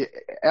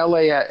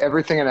 LA,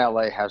 everything in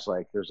LA has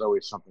there's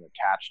always something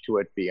attached to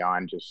it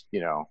beyond just,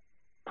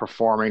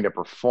 performing to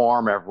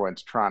perform.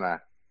 Everyone's trying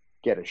to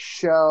get a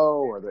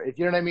show if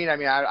you know what I mean? I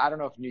mean, I don't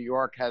know if New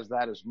York has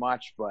that as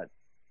much, but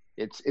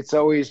it's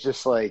always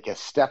just like a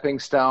stepping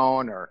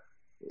stone or,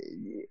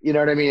 you know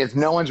what I mean?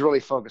 No one's really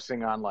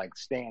focusing on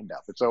stand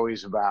up. It's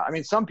always about, I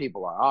mean, some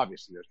people are,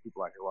 obviously there's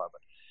people out here who are,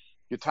 but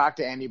you talk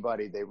to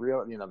anybody,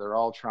 they're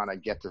all trying to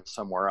get to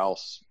somewhere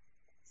else.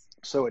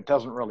 So it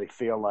doesn't really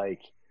feel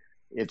like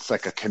it's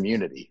like a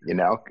community,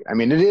 I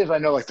mean, it is, I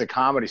know the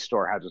Comedy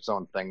Store has its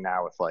own thing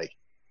now with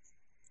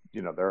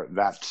they're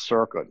that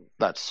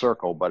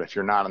circle, but if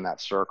you're not in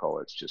that circle,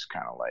 it's just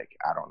kind of I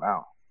don't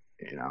know,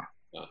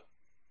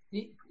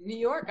 New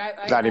York,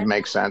 that even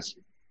makes sense.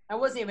 I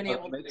wasn't even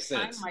able to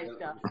find my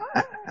stuff.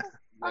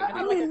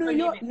 I mean,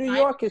 New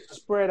York is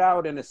spread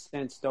out in a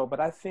sense, though, but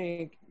I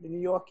think New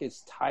York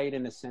is tight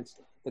in a sense.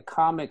 The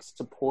comics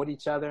support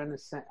each other in a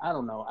sense. I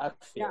don't know. I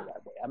feel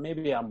that way.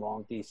 Maybe I'm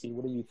wrong, DC.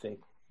 What do you think?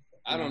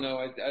 I don't know.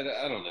 I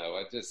don't know.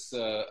 I just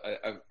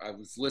I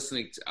was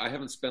listening to. I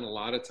haven't spent a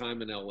lot of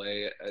time in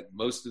LA.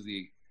 Most of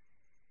the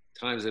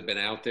times I've been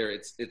out there,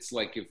 it's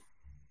like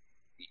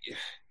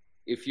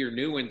if you're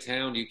new in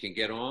town, you can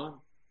get on,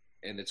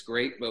 and it's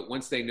great. But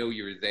once they know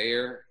you're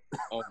there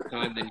all the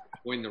time, then you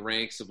join the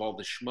ranks of all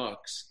the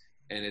schmucks,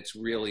 and it's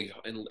really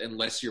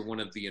unless you're one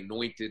of the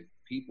anointed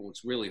people,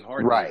 it's really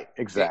hard. Right.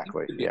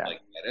 Exactly. Yeah. Like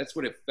that. That's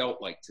what it felt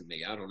like to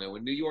me. I don't know.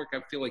 In New York, I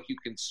feel like you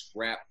can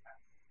scrap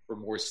for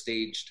more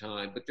stage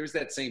time, but there's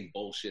that same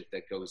bullshit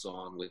that goes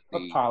on with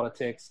the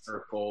politics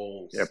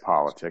circles. Yeah,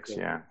 politics.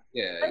 I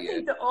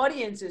think the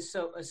audience is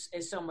so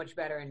much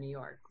better in New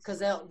York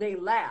because they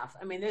laugh.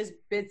 I mean, there's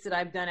bits that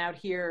I've done out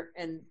here,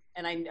 and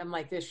and I'm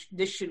like,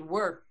 this should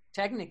work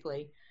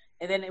technically.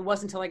 And then it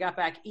wasn't until I got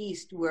back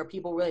east where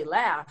people really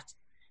laughed.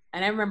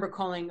 And I remember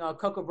calling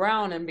Coco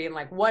Brown and being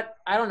like, what?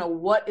 I don't know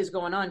what is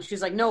going on.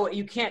 She's like, no,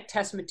 you can't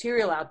test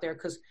material out there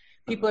because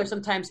people are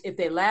sometimes, if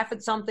they laugh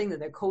at something, then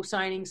they're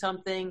co-signing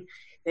something.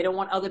 They don't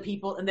want other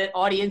people, and the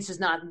audience is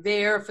not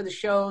there for the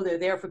show. They're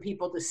there for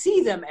people to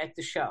see them at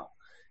the show.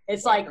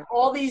 It's like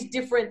all these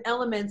different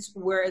elements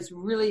where it's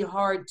really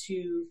hard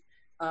to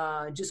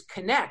just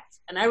connect.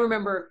 And I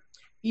remember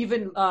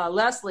even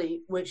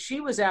Leslie, when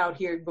she was out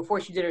here before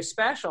she did her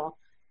special,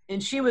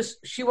 and she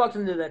walked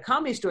into the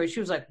Comedy Store. She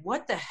was like,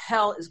 "What the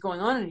hell is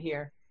going on in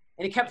here?"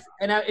 And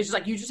it's just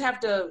like, you just have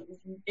to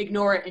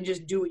ignore it and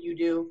just do what you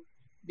do,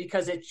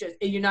 because it's just,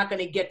 you're not going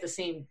to get the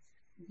same,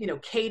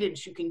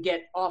 cadence you can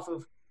get off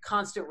of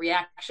constant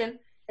reaction,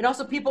 and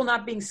also people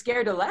not being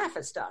scared to laugh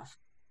at stuff.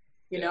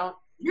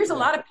 There's a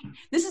lot of people.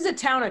 This is a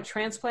town of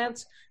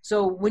transplants.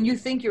 So when you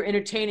think you're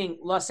entertaining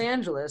Los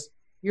Angeles,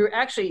 you're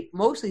actually,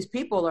 most of these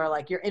people are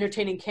like, you're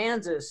entertaining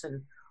Kansas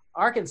and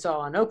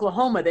Arkansas and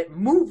Oklahoma that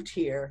moved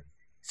here.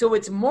 So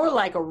it's more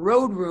like a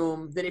road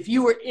room that if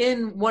you were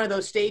in one of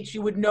those states,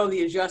 you would know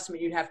the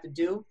adjustment you'd have to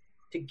do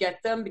to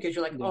get them, because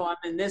you're like, oh, I'm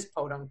in this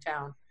podunk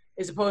town,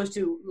 as opposed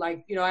to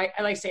like, I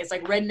like to say it's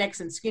like rednecks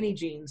and skinny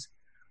jeans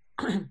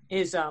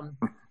is LA.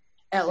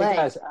 Hey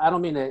guys, I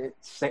don't mean to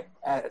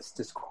ask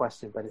this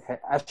question, but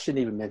I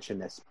shouldn't even mention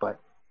this, but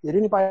did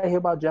anybody hear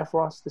about Jeff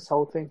Ross, this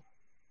whole thing?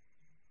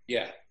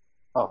 Yeah.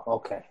 Oh,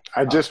 okay.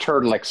 I just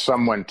heard like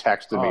someone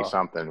texted me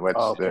something.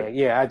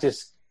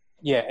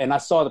 And I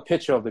saw the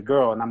picture of the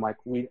girl, and I'm like,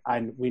 we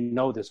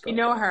know this girl. You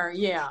know her,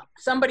 yeah.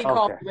 Somebody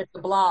called me with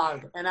the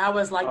blog, and I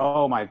was like,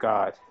 oh my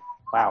God,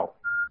 wow.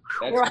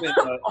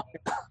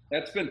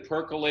 That's been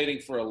percolating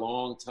for a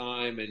long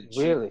time, and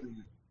really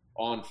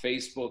on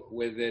Facebook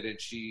with it,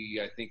 and she,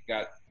 I think,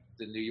 got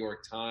the New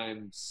York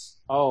Times.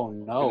 Oh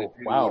no!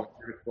 Wow.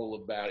 Article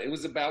about it. It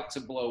was about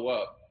to blow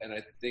up, and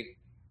I think,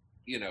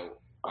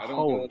 I don't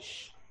know.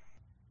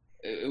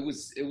 It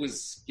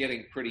was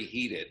getting pretty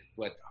heated,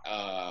 but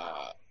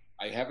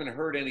I haven't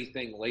heard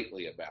anything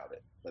lately about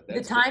it. But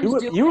the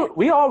Times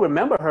we all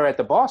remember her at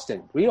the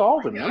Boston. We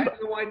all remember. I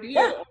had no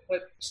idea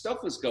what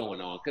stuff was going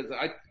on, because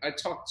I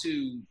talked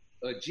to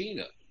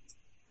Gina,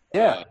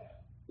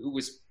 who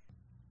was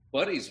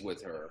buddies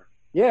with her.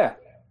 Yeah,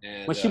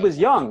 and when she was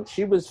young,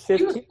 she was 15.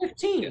 She was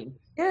 15.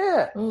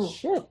 Yeah. Ooh.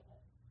 Shit.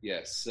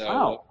 Yes. So.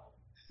 Wow.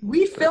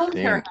 We filmed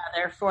her,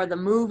 Heather, for the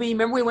movie.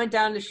 Remember, we went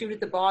down to shoot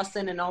at the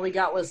Boston, and all we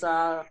got was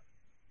her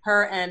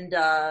and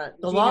the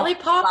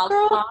Lollipop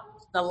Girl.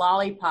 The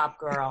Lollipop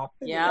Girl,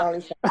 yeah.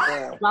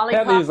 Lollipop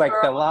Heather was like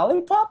the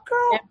Lollipop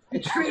Girl.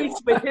 And Patrice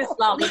with his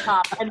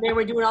lollipop, and they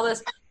were doing all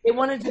this. They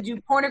wanted to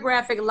do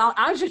pornographic.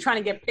 I was just trying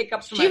to get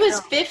pickups from. She was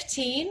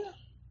 15.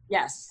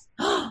 Yes.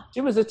 She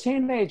was a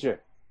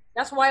teenager.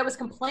 That's why I was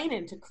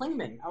complaining to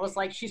Klingman. I was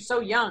like, she's so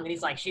young. And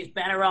he's like, she's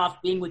better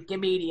off being with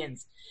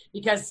comedians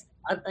because,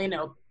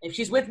 if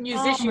she's with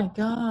musicians,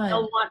 they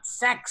don't want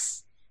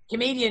sex.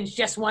 Comedians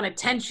just want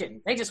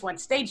attention. They just want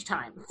stage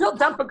time. They'll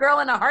dump a girl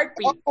in a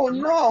heartbeat. Oh,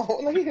 no.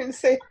 Let me even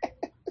say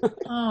that.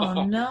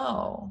 Oh,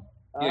 no.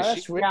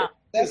 That's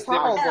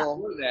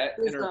horrible.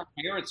 And her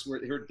parents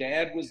her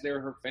dad was there,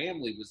 her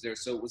family was there.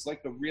 So it was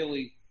like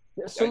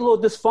it's a little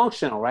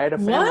dysfunctional, right?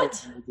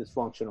 What?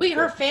 Dysfunctional. Wait,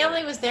 her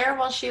family was there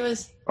while she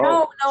was.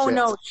 No.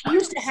 She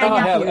used to hang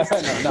out.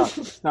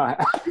 No.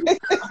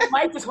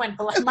 Mike just went.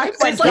 Mike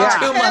went like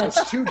too much.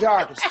 It's too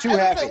dark. It's too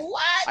heavy.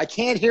 What? I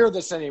can't hear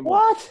this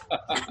anymore.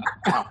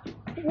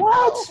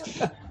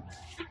 What?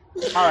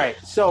 All right.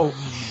 So,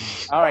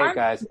 all right,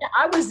 guys.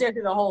 I was there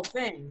through the whole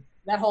thing.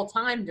 That whole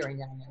time during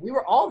that. We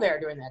were all there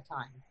during that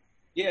time.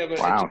 Yeah,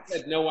 but I just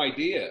had no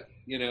idea.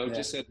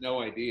 Just had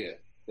no idea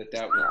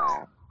that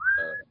was.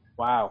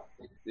 Wow.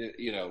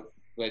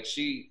 But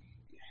she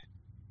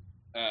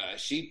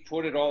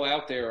put it all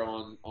out there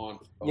on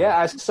yeah,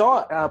 I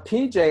saw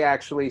PJ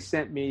actually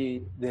sent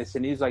me this,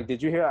 and he's like,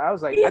 "Did you hear?" I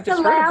was like, "He's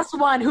the last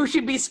one who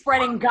should be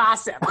spreading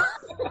gossip."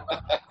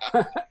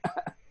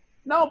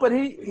 No, but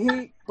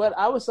but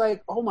I was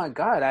like, "Oh my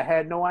God, I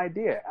had no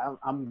idea."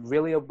 I'm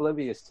really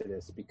oblivious to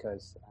this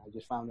because I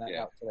just found that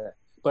out today.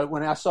 But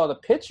when I saw the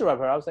picture of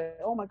her, I was like,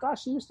 "Oh my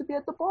gosh, she used to be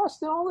at the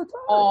Boston all the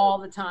time." All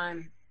the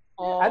time.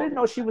 I didn't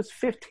know she was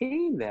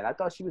 15 then. I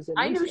thought she was.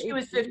 I knew she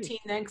was 15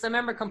 then because I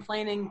remember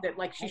complaining that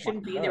she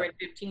shouldn't be there at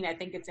 15. I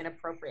think it's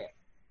inappropriate.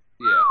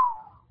 Yeah.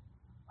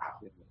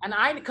 And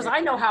because I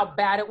know how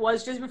bad it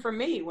was just even for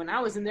me when I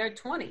was in there at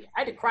 20. I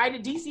had to cry to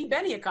DC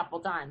Benny a couple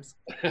times.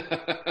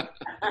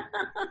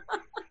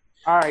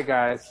 All right,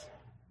 guys,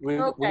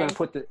 we're gonna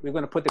put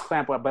the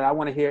clamp up, but I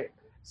want to hear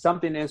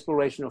something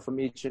inspirational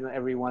from each and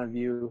every one of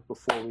you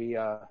before we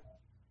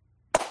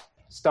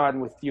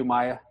starting with you,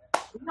 Maya.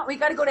 No, we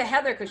got to go to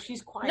Heather because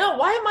she's quiet. No,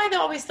 why am I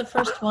always the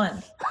first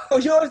one? Oh,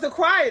 you're the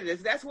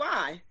quietest. That's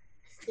why.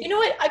 You know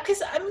what?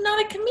 Because I'm not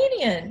a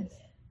comedian.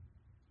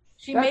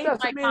 She made my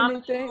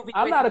comedy movie.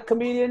 I'm not a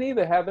comedian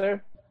either,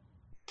 Heather.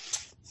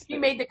 She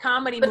made the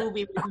comedy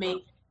movie with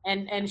me,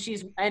 and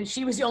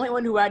she was the only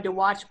one who had to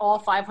watch all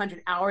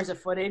 500 hours of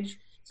footage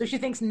So she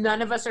thinks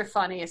none of us are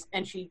funny,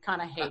 and she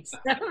kind of hates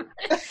them.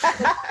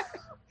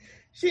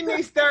 She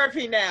needs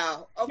therapy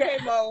now. Okay,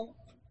 yeah. Mo,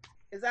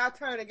 it's our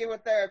turn to give her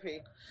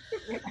therapy.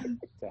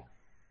 Okay,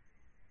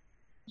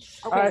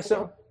 all right,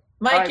 so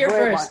Mike, you're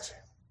first.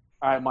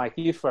 All right, Mike,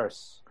 you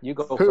first. You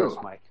go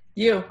first, Mike.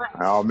 You.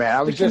 Oh man,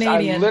 I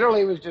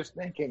literally was just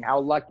thinking how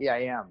lucky I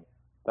am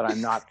that I'm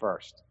not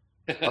first.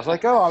 I was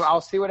like, I'll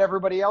see what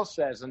everybody else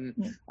says,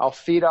 and I'll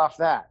feed off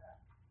that.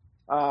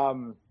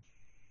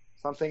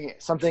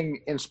 Something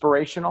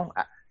inspirational.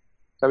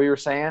 Is that what you were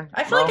saying?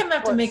 I feel like I'm gonna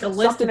have to make a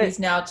list of these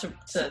now to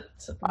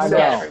I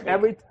know.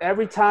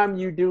 Every time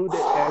you do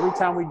this, every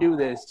time we do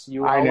this,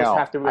 you always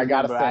have to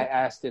remember I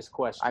asked this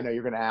question. I know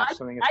you're gonna ask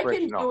something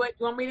inspirational. I can do it.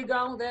 You want me to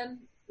go then?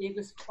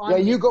 Yeah,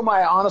 you go,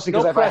 Maya. Honestly,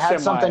 because if I had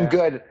something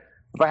good,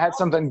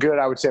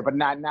 I would say. But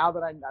now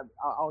that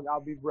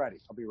I'll be ready.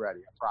 I'll be ready.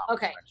 I promise.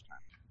 Okay. Next time.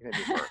 You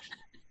can do first.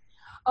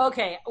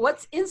 Okay.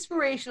 What's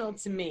inspirational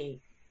to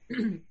me,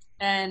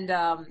 and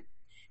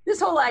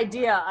this whole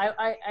idea,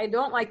 I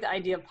don't like the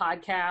idea of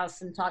podcasts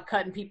and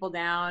cutting people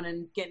down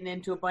and getting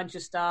into a bunch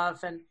of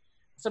stuff, and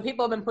so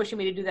people have been pushing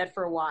me to do that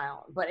for a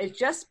while. But it's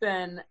just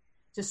been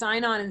to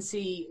sign on and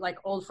see like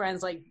old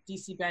friends like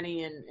DC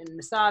Benny and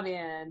Mustafa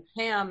and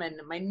Pam and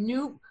my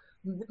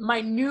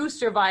new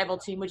survival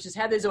team, which is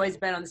Heather's always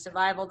been on the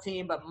survival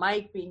team, but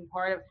Mike being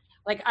part of,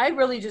 like, I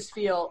really just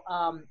feel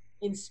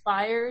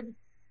inspired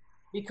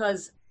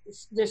because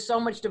there's so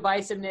much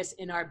divisiveness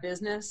in our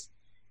business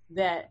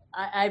that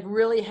I've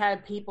really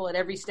had people at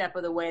every step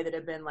of the way that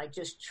have been like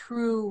just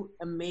true,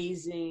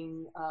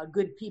 amazing,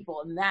 good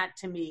people. And that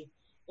to me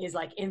is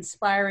like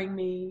inspiring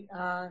me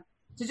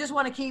to just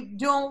want to keep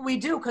doing what we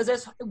do, because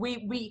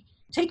we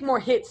take more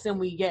hits than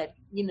we get,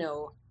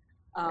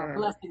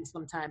 blessings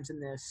sometimes in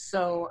this.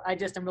 So I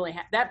just am really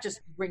that just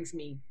brings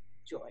me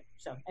joy,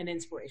 and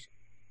inspiration.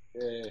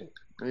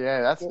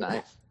 Yeah, that's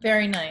nice.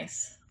 Very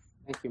nice.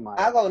 Thank you, Mike.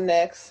 I'll go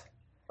next.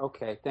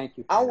 Okay, thank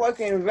you. I'm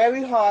working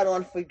very hard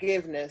on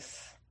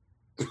forgiveness.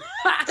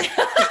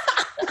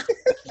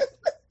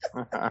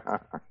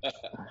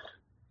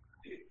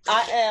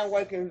 I am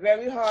working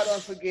very hard on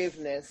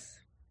forgiveness.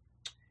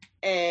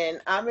 And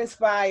I'm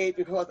inspired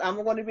because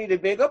I'm going to be the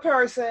bigger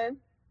person.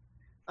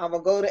 I'm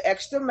going to go the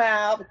extra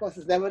mile because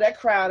it's never that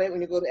crowded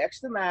when you go the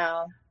extra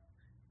mile.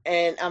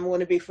 And I'm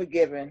going to be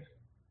forgiven.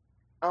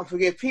 I'm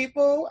forgive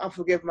people. I'm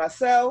forgive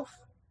myself.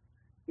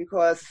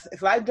 Because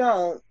if I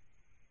don't,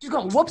 she's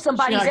going to whoop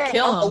somebody's ass.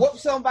 I'm going to whoop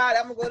somebody.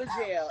 I'm going to go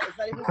to jail. It's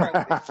not even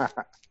worth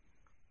it.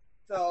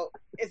 So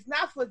it's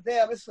not for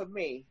them. It's for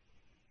me.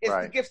 It's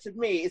the gift to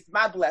me. It's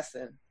my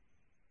blessing.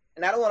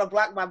 And I don't want to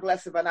block my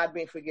blessing by not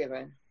being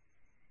forgiven.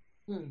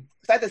 So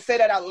I had to say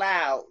that out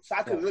loud so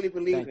I could really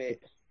believe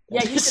it.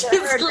 Yeah, you should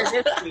have heard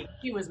her this week.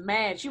 She was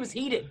mad. She was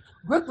heated.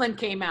 Brooklyn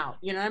came out.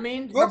 You know what I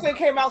mean? Brooklyn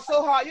came out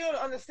so hard. You don't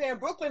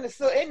understand. Brooklyn is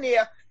still in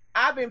there.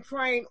 I've been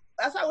praying.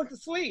 That's why I went to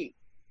sleep.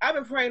 I've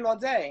been praying all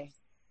day.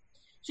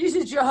 She's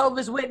a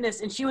Jehovah's Witness,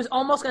 and she was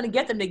almost going to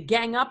get them to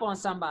gang up on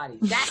somebody.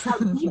 That's how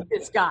deep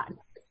this got.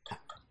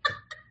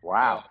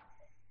 Wow.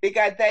 It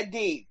got that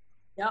deep.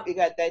 Yep. It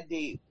got that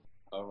deep.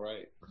 All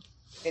right.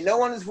 And no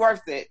one is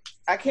worth it.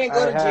 I can't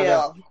go to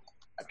jail.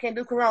 I can't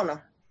do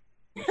Corona.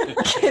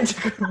 I can't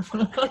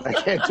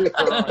do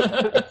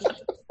Corona.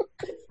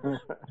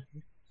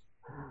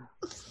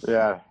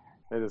 Yeah,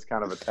 it is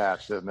kind of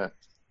attached, isn't it?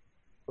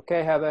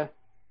 Okay, Heather.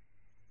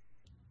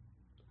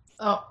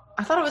 Oh,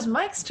 I thought it was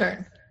Mike's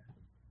turn.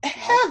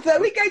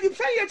 Heather, we gave you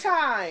plenty of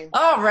time.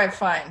 All right,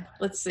 fine.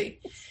 Let's see.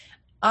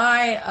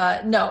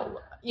 No.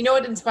 You know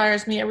what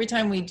inspires me every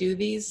time we do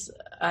these?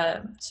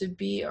 To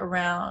be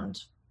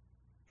around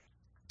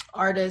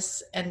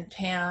artists and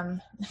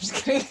Pam. I'm just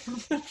kidding.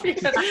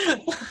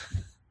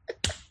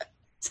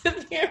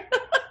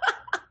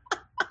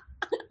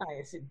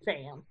 I said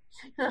Pam.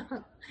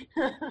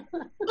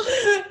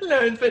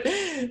 No, but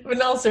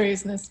in all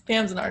seriousness,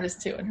 Pam's an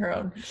artist too in her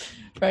own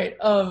right.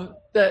 To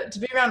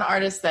be around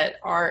artists that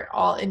are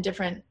all in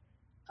different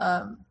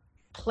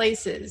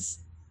places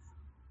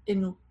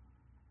in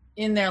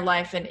their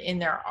life and in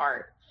their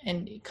art,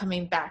 and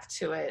coming back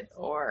to it,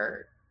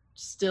 or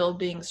still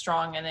being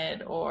strong in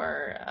it,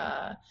 or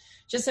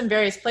just in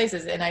various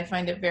places. And I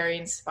find it very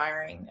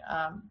inspiring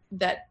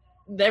that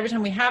every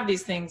time we have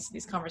these things,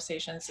 these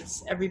conversations,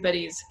 it's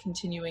everybody's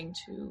continuing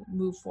to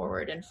move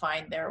forward and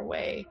find their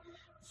way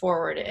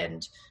forward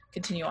and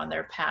continue on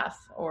their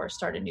path, or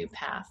start a new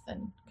path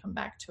and come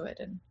back to it.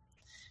 And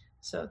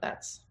so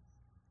that's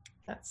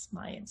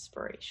my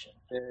inspiration.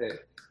 Yeah.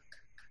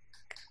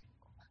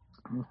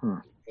 Mm-hmm.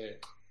 Yeah.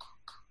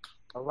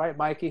 All right,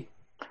 Mikey.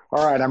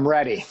 All right, I'm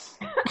ready.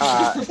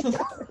 So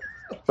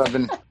I've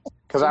been,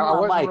 because I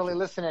wasn't really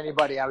listening to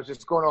anybody. I was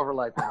just going over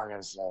like, what am I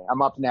going to say?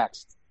 I'm up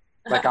next.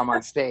 Like I'm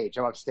on stage.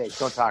 I'm upstage.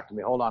 Don't talk to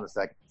me. Hold on a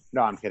second.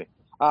 No, I'm kidding.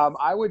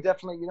 I would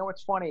definitely. You know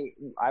what's funny?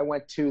 I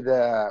went to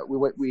we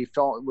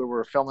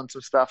were filming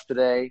some stuff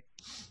today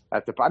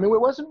at the. I mean, it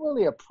wasn't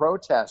really a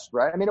protest,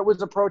 right? I mean, it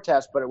was a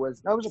protest, but it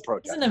was a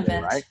protest. It was an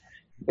event, right?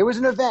 It was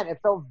an event. It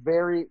felt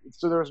very.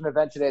 So there was an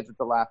event today that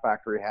the Laugh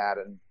Factory had,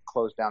 and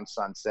closed down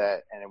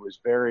Sunset, and it was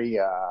very,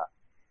 it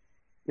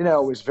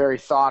was very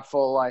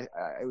thoughtful.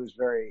 It was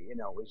very, it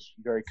was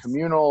very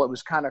communal. It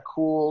was kind of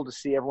cool to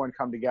see everyone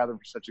come together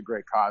for such a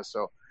great cause.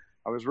 So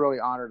I was really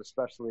honored,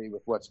 especially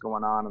with what's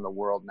going on in the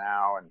world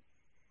now and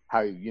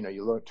how,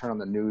 you turn on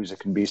the news, it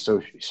can be so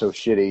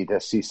shitty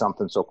to see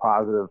something so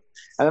positive.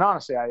 And then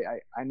honestly,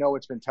 I know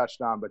it's been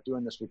touched on, but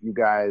doing this with you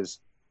guys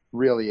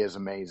really is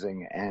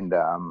amazing. And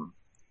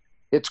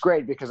it's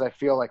great because I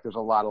feel like there's a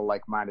lot of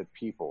like-minded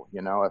people,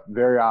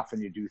 very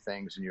often you do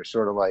things and you're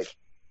sort of like,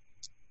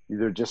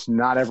 they're just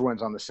not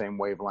everyone's on the same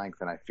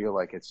wavelength. And I feel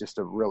like it's just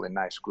a really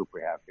nice group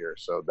we have here.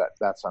 So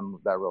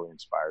that really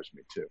inspires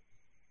me too.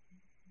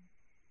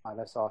 Oh,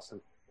 that's awesome.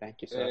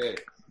 Thank you, sir. Hey.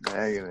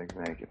 Thank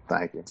you.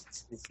 Thank you,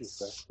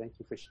 sir. Thank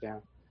you for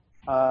sharing.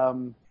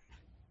 I'm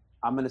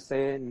going to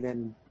say it, and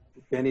then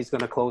Benny's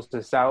going to close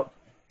this out.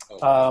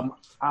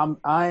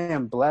 I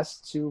am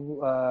blessed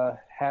to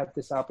have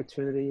this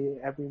opportunity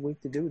every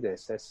week to do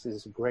this. This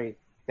is great.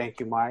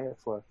 Thank you, Maya,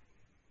 for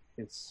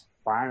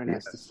inspiring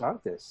us to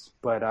start this.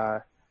 But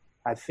I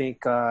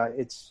think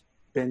it's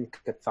been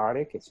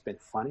cathartic. It's been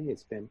funny.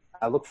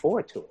 I look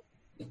forward to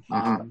it.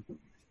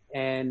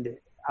 And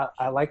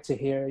I like to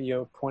hear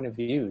your point of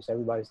views,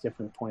 everybody's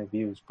different point of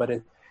views, but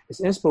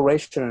it's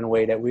inspirational in a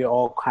way that we're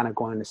all kind of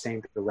going in the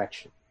same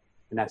direction.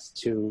 And that's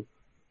to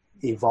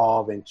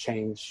evolve and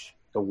change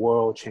the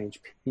world, change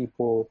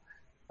people,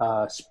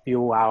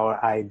 spew our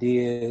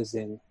ideas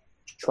and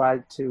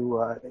trying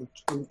to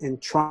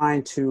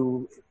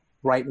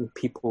brighten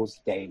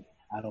people's day.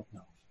 I don't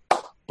know,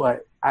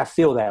 but I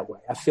feel that way.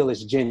 I feel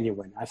it's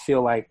genuine. I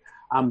feel like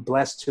I'm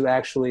blessed to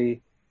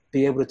actually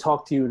be able to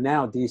talk to you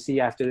now, DC,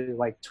 after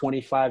like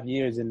 25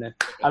 years.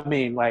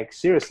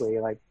 Seriously,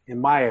 like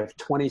in my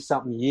 20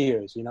 something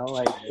years,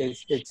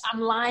 it's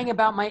I'm lying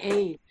about my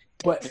age.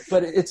 But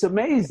it's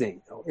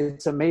amazing.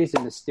 It's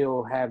amazing to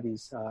still have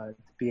these, to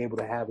be able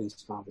to have these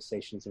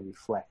conversations and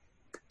reflect.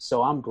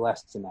 So I'm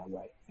blessed in that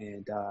way.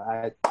 And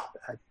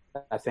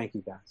I thank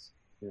you guys.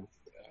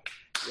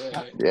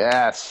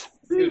 Yes.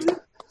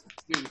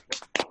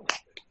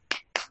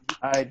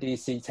 All right,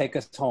 DC, take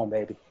us home,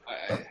 baby.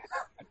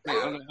 I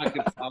don't know if I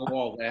can follow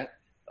all that.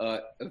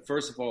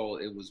 First of all,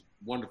 it was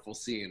wonderful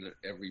seeing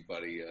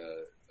everybody,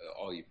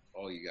 all you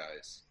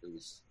guys. It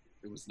was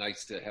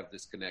nice to have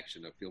this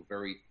connection. I feel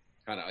very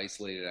kind of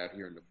isolated out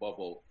here in the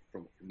bubble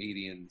from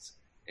comedians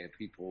and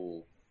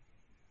people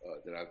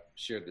that I've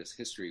shared this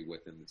history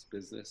with in this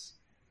business,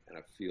 and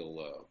I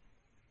feel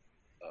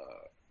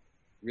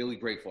really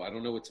grateful. I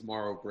don't know what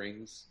tomorrow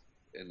brings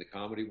in the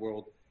comedy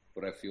world,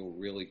 but I feel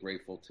really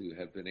grateful to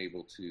have been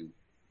able to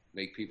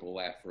make people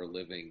laugh for a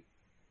living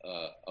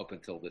up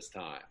until this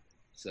time.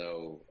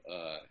 So,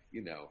 I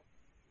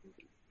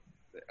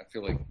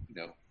feel like,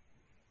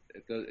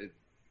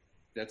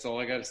 that's all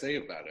I got to say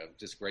about it. I'm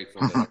just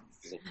grateful that I'm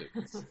able to,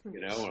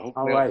 and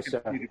hopefully I'll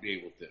continue to be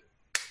able to.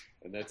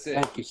 And that's it.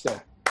 Thank you,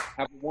 sir.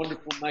 Have a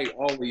wonderful night,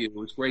 all of you. It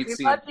was great seeing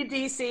you. We love you,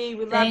 DC.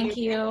 We love Thank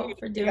you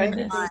for doing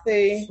this.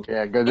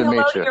 Yeah, good to meet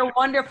you. Hello, your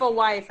wonderful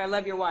wife. I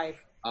love your wife.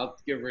 I'll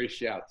give her a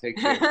shout. Take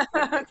care.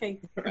 Okay.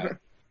 All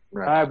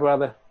right,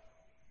 brother.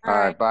 All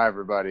right. Bye,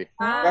 everybody.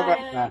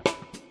 Bye. Bye.